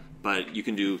 Right. But you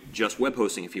can do just web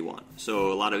hosting if you want.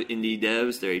 So a lot of indie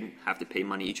devs, they have to pay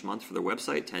money each month for their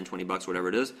website, $10, $20, whatever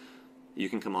it is. You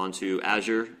can come on to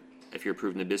Azure, if you're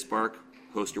approved in the BizSpark,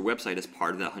 host your website as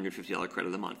part of that $150 credit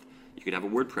of the month. You could have a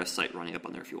WordPress site running up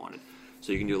on there if you wanted.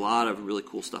 So you can do a lot of really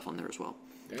cool stuff on there as well.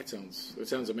 That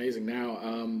sounds amazing. Now,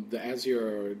 the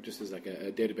Azure, just as like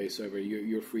a database server,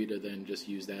 you're free to then just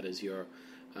use that as your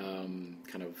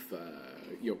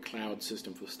your cloud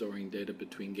system for storing data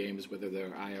between games, whether they're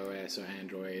iOS or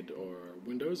Android or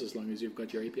Windows, as long as you've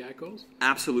got your API calls?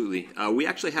 Absolutely. We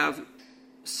actually have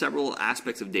several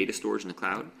aspects of data storage in the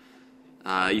cloud.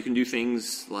 You can do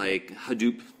things like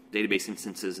Hadoop database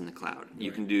instances in the cloud.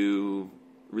 You can do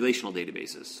relational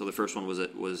databases. So the first one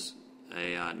was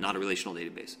not a relational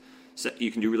database. So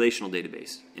you can do relational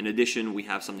database. In addition, we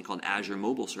have something called Azure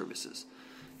Mobile Services.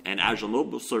 And Azure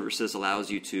Mobile Services allows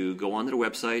you to go onto the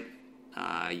website,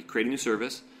 you create a new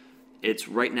service. It's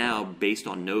right now based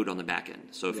on Node on the back end.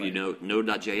 So if you know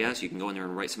Node.js, you can go in there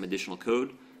and write some additional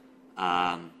code.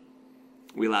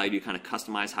 We allow you to kind of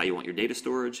customize how you want your data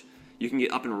storage. You can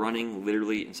get up and running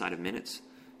literally inside of minutes.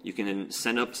 You can then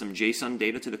send up some JSON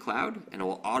data to the cloud, and it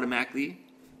will automatically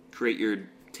create your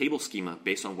table schema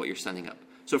based on what you're sending up.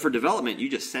 So for development, you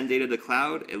just send data to the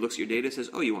cloud. It looks at your data, says,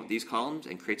 oh, you want these columns,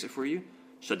 and creates it for you.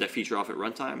 shut that feature off at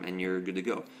runtime, and you're good to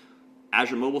go.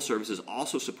 Azure Mobile Services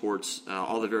also supports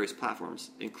all the various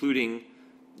platforms, including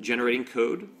generating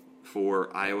code for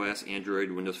iOS,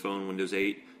 Android, Windows Phone, Windows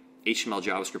 8, HTML,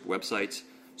 JavaScript websites.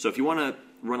 So if you want to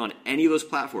run on any of those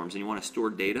platforms and you want to store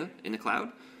data in the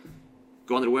cloud,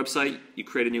 go onto the website, you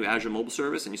create a new Azure Mobile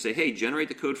Service, and you say, hey, generate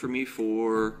the code for me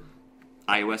for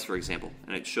iOS, for example,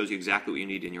 and it shows you exactly what you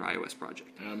need in your iOS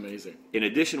project. Amazing. In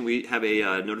addition, we have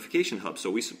a notification hub, so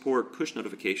we support push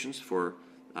notifications for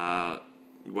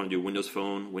you want to do Windows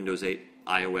Phone, Windows 8,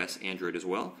 iOS, Android as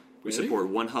well. We support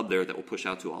one hub there that will push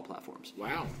out to all platforms.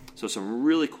 Wow. So some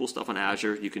really cool stuff on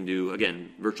Azure. You can do,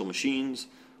 again, virtual machines,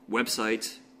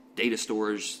 websites, data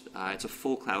storage. It's a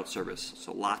full cloud service,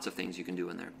 so lots of things you can do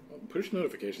in there. Push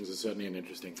notifications is certainly an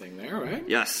interesting thing there, right?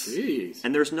 Yes. Jeez.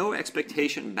 And there's no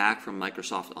expectation back from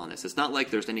Microsoft on this. It's not like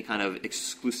there's any kind of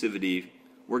exclusivity.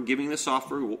 We're giving the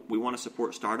software. We want to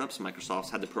support startups.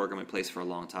 Microsoft's had the program in place for a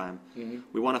long time. Mm-hmm.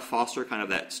 We want to foster kind of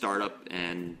that startup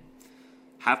and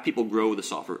have people grow with the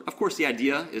software. Of course, the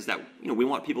idea is that we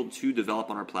want people to develop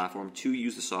on our platform, to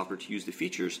use the software, to use the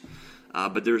features,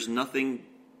 but there's nothing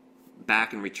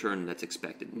back in return that's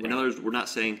expected. Right. In other words, we're not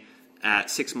saying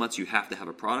at 6 months you have to have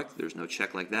a product. There's no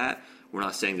check like that. We're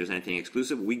not saying there's anything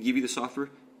exclusive. We give you the software.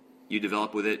 You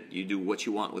develop with it. You do what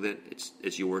you want with it.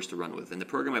 It's yours to run with. And the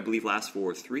program, I believe, lasts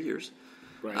for 3 years.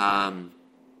 Right.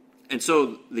 And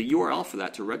so the URL for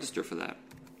that, to register for that,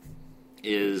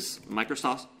 is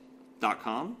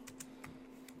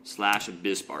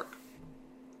Microsoft.com/BizSpark.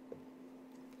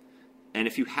 And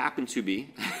if you happen to be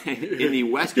in the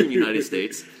Western United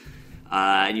States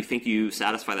and you think you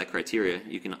satisfy that criteria,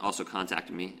 you can also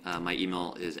contact me. My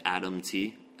email is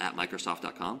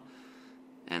adamt@microsoft.com.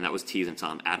 And that was T as in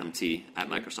Tom,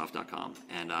 AdamT@Microsoft.com.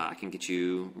 And I can get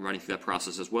you running through that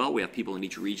process as well. We have people in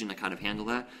each region that kind of handle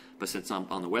that. But since I'm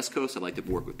on the West Coast, I'd like to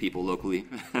work with people locally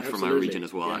from my region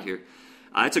as well out here.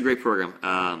 It's a great program.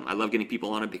 I love getting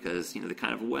people on it because, they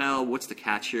kind of, what's the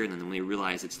catch here? And then when they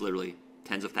realize it's literally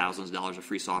tens of thousands of dollars of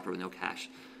free software with no cash,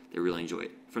 they really enjoy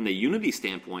it. From the Unity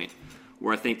standpoint,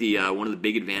 where I think one of the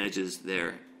big advantages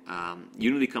there,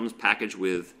 Unity comes packaged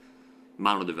with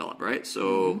MonoDevelop, right?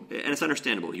 So, and it's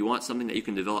understandable. You want something that you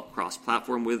can develop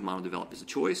cross-platform with. MonoDevelop is a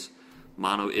choice.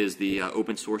 Mono is the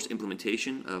open source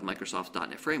implementation of Microsoft's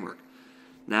 .NET framework.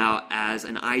 Now, as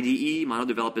an IDE,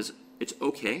 MonoDevelop it's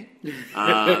okay. You're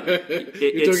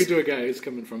talking to a guy who's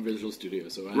coming from Visual Studio,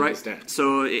 so I understand.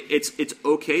 So it's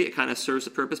okay. It kind of serves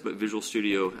the purpose, but Visual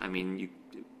Studio,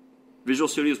 Visual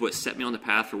Studio is what set me on the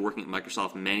path for working at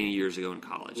Microsoft many years ago in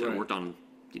college. Right. I worked on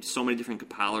so many different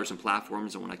compilers and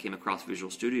platforms, and when I came across Visual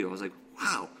Studio, I was like,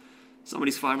 wow,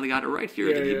 somebody's finally got it right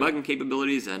here. The debugging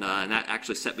capabilities, and that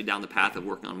actually set me down the path of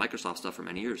working on Microsoft stuff for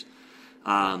many years.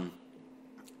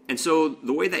 And so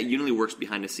the way that Unity works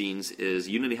behind the scenes is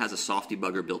Unity has a soft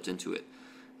debugger built into it.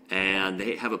 And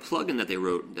they have a plugin that they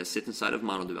wrote that sits inside of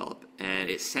MonoDevelop, and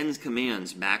it sends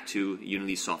commands back to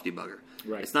Unity's soft debugger.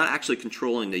 Right. It's not actually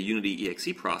controlling the Unity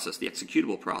exe process, the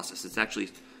executable process. It's actually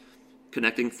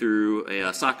connecting through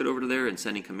a socket over to there and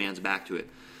sending commands back to it.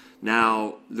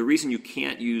 Now, the reason you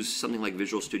can't use something like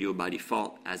Visual Studio by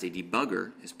default as a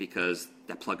debugger is because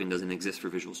that plugin doesn't exist for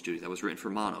Visual Studio. That was written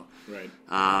for Mono. Right.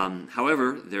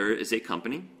 However, there is a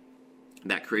company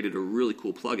that created a really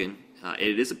cool plugin.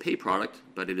 It is a paid product,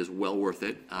 but it is well worth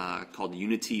it, called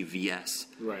Unity VS.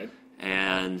 Right.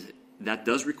 And that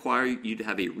does require you to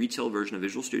have a retail version of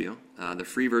Visual Studio. The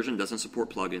free version doesn't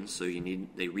support plugins, so you need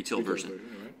a retail version. Right.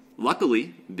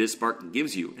 Luckily, BizSpark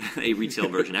gives you a retail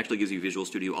version. Actually gives you Visual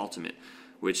Studio Ultimate,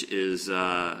 which is,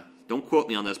 don't quote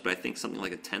me on this, but I think something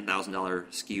like a $10,000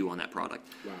 SKU on that product.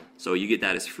 Wow. So you get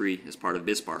that as free as part of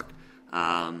BizSpark.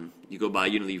 You go buy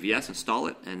Unity VS, install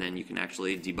it, and then you can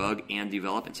actually debug and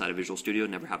develop inside of Visual Studio,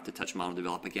 never have to touch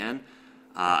MonoDevelop again.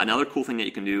 Another cool thing that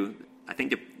you can do, I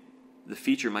think the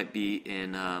feature might be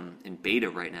in beta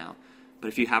right now, but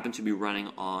if you happen to be running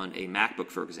on a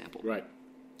MacBook, for example. Right.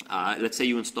 Let's say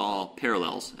you install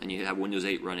Parallels, and you have Windows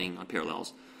 8 running on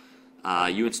Parallels.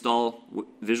 You install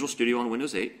Visual Studio on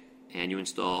Windows 8, and you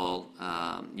install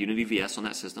Unity VS on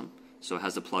that system, so it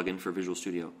has the plugin for Visual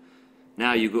Studio.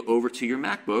 Now you go over to your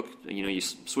MacBook, you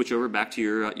switch over back to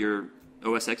your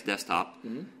OS X desktop,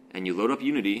 and you load up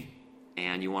Unity,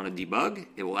 and you want to debug,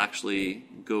 it will actually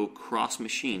go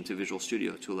cross-machine to Visual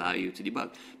Studio to allow you to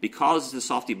debug. Because it's a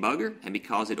soft debugger, and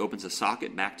because it opens a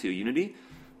socket back to Unity,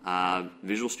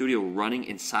 Visual Studio running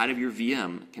inside of your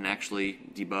VM can actually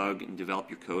debug and develop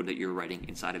your code that you're writing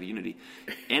inside of Unity.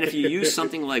 And if you use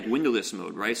something like windowless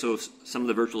mode, right? So some of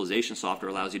the virtualization software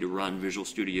allows you to run Visual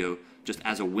Studio just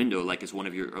as a window, like it's one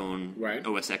of your own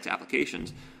OS X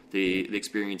applications. The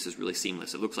experience is really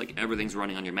seamless. It looks like everything's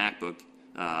running on your MacBook.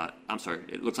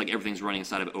 It looks like everything's running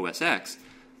inside of OS X,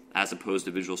 as opposed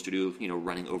to Visual Studio,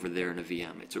 running over there in a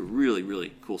VM. It's a really,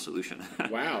 really cool solution.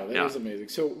 Wow, that is amazing.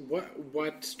 So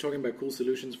what, talking about cool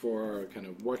solutions for kind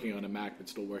of working on a Mac but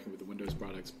still working with the Windows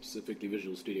product, specifically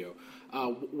Visual Studio,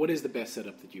 what is the best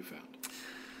setup that you found?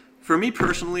 For me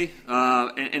personally,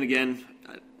 and again,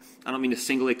 I don't mean to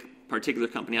single a particular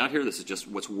company out here. This is just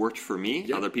what's worked for me.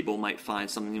 Yep. Other people might find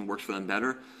something that works for them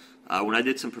better. When I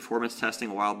did some performance testing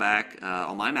a while back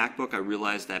on my MacBook, I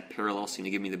realized that Parallels seemed to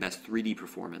give me the best 3D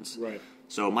performance. Right.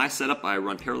 So my setup, I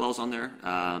run Parallels on there,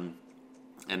 and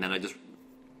then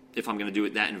if I'm going to do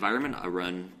it that environment, I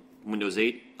run Windows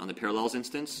 8 on the Parallels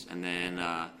instance, and then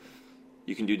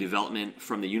you can do development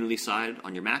from the Unity side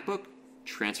on your MacBook,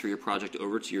 transfer your project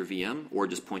over to your VM, or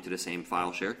just point to the same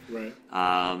file share. Right.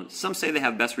 Some say they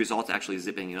have best results actually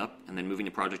zipping it up and then moving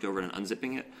the project over and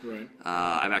unzipping it. Right.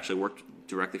 I've actually worked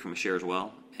directly from a share as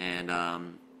well, and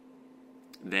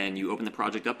then you open the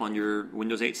project up on your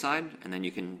Windows 8 side, and then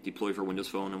you can deploy for Windows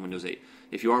Phone and Windows 8.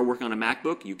 If you are working on a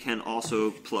MacBook, you can also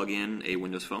plug in a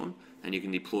Windows Phone, and you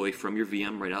can deploy from your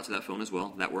VM right out to that phone as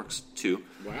well. That works too.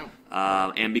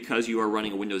 Wow. And because you are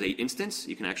running a Windows 8 instance,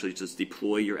 you can actually just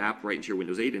deploy your app right into your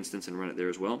Windows 8 instance and run it there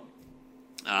as well.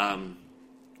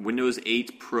 Windows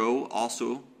 8 Pro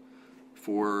also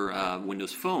for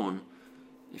Windows Phone.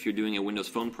 If you're doing a Windows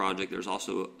Phone project, there's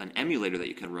also an emulator that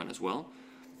you can run as well.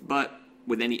 But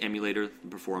with any emulator, the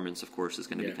performance, of course, is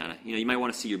going to be kind of, you might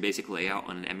want to see your basic layout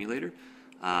on an emulator.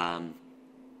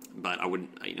 But I would,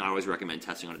 I always recommend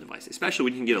testing on a device, especially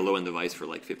when you can get a low-end device for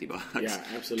like $50. Yeah,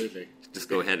 absolutely. Just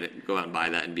go ahead and go out and buy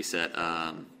that and be set.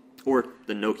 Or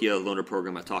the Nokia loaner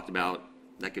program I talked about,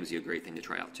 that gives you a great thing to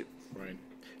try out too. Right.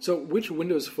 So which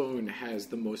Windows Phone has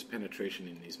the most penetration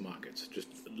in these markets? Just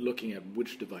looking at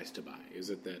which device to buy. Is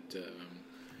it that...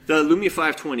 The Lumia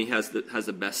 520 has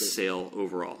the best sale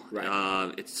overall.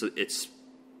 Right.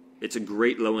 It's a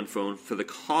great low-end phone. For the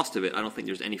cost of it, I don't think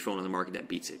there's any phone on the market that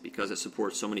beats it because it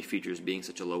supports so many features being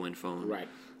such a low-end phone. Right.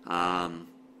 And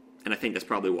I think that's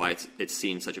probably why it's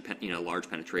seen such a large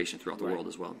penetration throughout the world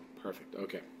as well. Perfect.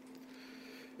 Okay.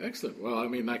 Excellent. Well, I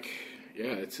mean,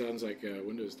 it sounds like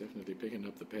Windows definitely picking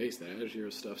up the pace. The Azure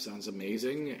stuff sounds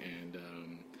amazing, and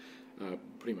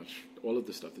pretty much all of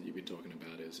the stuff that you've been talking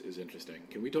about is interesting.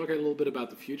 Can we talk a little bit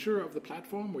about the future of the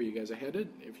platform, where you guys are headed,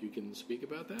 if you can speak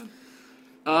about that?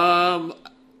 I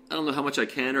don't know how much I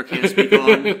can or can't speak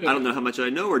on. I don't know how much I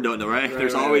know or don't know, right?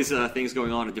 There's always things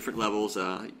going on at different levels.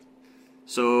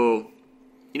 So,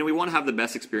 we want to have the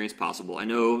best experience possible. I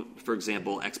know, for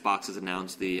example, Xbox has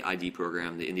announced the ID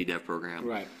program, the Indie Dev program.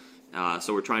 Right.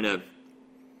 So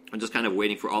I'm just kind of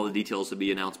waiting for all the details to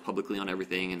be announced publicly on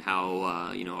everything and how,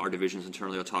 our divisions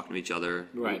internally are talking to each other.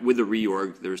 Right. With the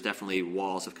reorg, there's definitely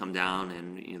walls have come down,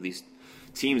 and, these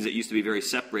teams that used to be very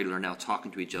separated are now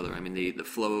talking to each other. I mean, the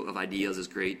flow of ideas is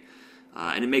great.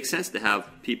 And it makes sense to have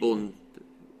people in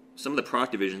some of the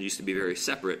product divisions used to be very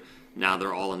separate. Now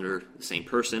they're all under the same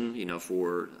person,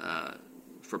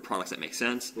 for products that make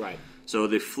sense. Right. So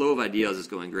the flow of ideas is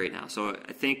going great now. So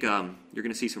I think you're going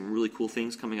to see some really cool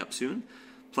things coming up soon.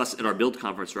 Plus, at our Build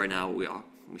conference right now, we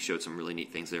showed some really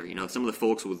neat things there. Some of the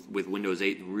folks with Windows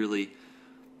 8 really,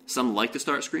 some liked the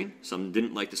start screen, some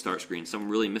didn't like the start screen, some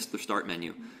really missed the start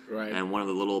menu. Right. And one of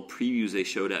the little previews they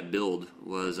showed at Build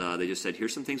was they just said,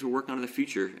 here's some things we're working on in the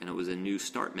future, and it was a new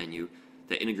start menu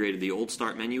that integrated the old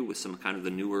start menu with some kind of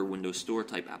the newer Windows Store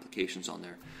type applications on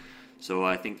there. So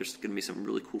I think there's going to be some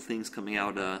really cool things coming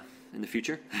out in the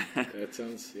future. That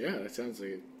sounds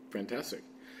like fantastic.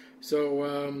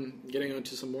 So getting on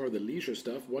to some more of the leisure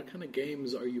stuff, what kind of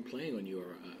games are you playing on your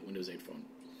Windows 8 phone?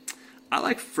 I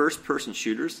like first-person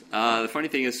shooters. The funny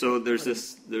thing is, so there's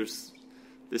this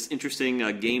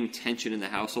interesting game tension in the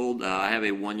household. I have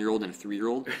a 1-year-old and a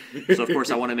 3-year-old, so of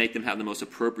course I want to make them have the most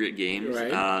appropriate games.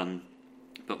 Right.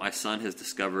 But my son has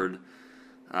discovered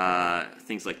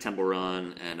things like Temple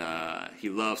Run, and he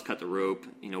loves Cut the Rope.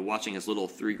 Watching his little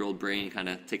 3-year-old brain kind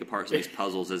of take apart some of these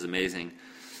puzzles is amazing.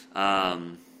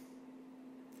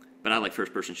 But I like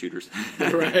first-person shooters.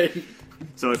 Right.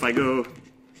 So if I go,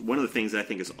 one of the things that I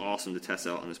think is awesome to test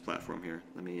out on this platform here,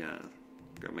 let me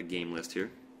grab my game list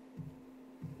here.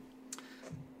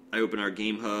 I open our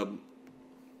Game Hub.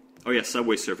 Oh yeah,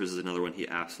 Subway Surfers is another one he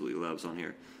absolutely loves on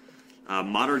here.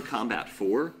 Modern Combat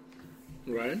 4.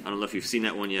 Right. I don't know if you've seen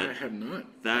that one yet. I have not.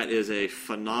 That is a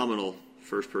phenomenal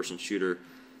first-person shooter.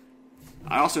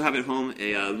 I also have at home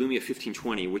a Lumia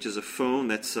 1520, which is a phone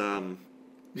that's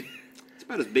it's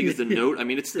about as big as the Note. I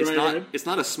mean, it's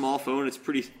not a small phone. It's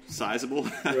pretty sizable.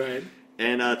 Right.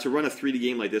 And to run a 3D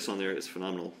game like this on there is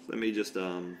phenomenal. Let me just,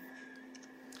 of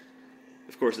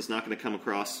course, it's not going to come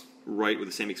across right with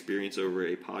the same experience over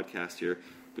a podcast here,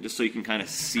 but just so you can kind of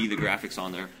see the graphics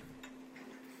on there.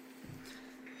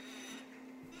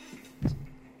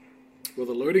 Well,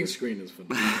 the loading screen is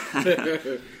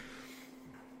phenomenal.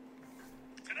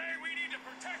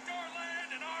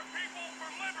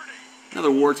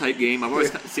 Another war-type game. I've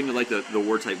always seemed to like the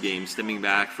war-type games, stemming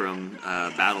back from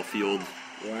Battlefield,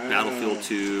 Battlefield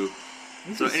 2.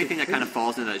 So anything that kind of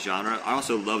falls into that genre. I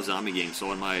also love zombie games.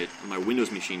 So on my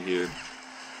Windows machine here,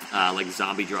 like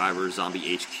Zombie Driver,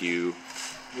 Zombie HQ.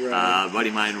 Right. A buddy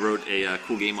of mine wrote a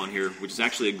cool game on here, which is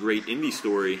actually a great indie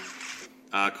story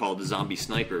called Zombie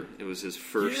Sniper. It was his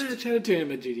first. Yeah, I chatted to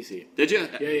him at GDC. Did you?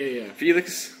 Yeah.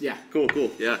 Felix? Yeah.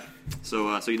 Cool. Yeah.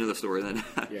 So you know the story then.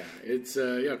 Yeah, it's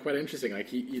quite interesting. Like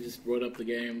he just wrote up the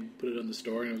game, put it on the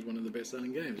store, and it was one of the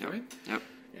best-selling games, right? Yep.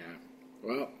 Yeah.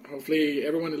 Well, hopefully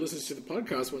everyone who listens to the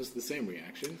podcast wants the same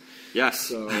reaction. Yes.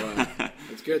 So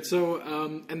that's good. So,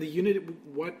 and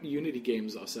what Unity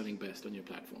games are selling best on your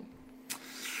platform?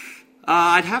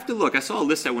 I'd have to look. I saw a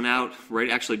list that went out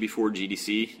right actually before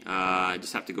GDC. I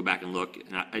just have to go back and look.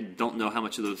 And I don't know how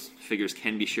much of those figures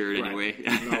can be shared anyway.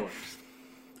 No worries.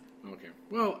 Okay.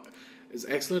 Well, it's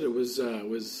excellent. It was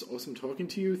awesome talking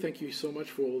to you. Thank you so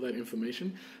much for all that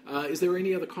information. Is there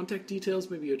any other contact details,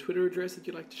 maybe your Twitter address that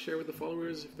you'd like to share with the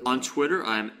followers? On Twitter,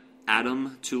 I'm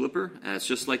Adam Tuliper. It's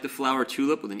just like the flower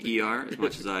tulip with an ER, as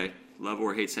much as I love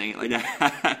or hate saying it like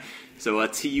that. So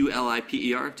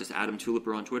Tuliper, just Adam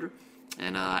Tuliper on Twitter.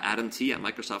 And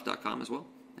AdamT@Microsoft.com as well.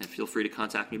 And feel free to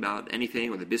contact me about anything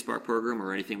with the BizSpark program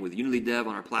or anything with Unity Dev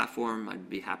on our platform. I'd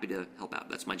be happy to help out.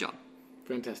 That's my job.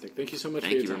 Fantastic. Thank you so much.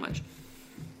 Thank you very much.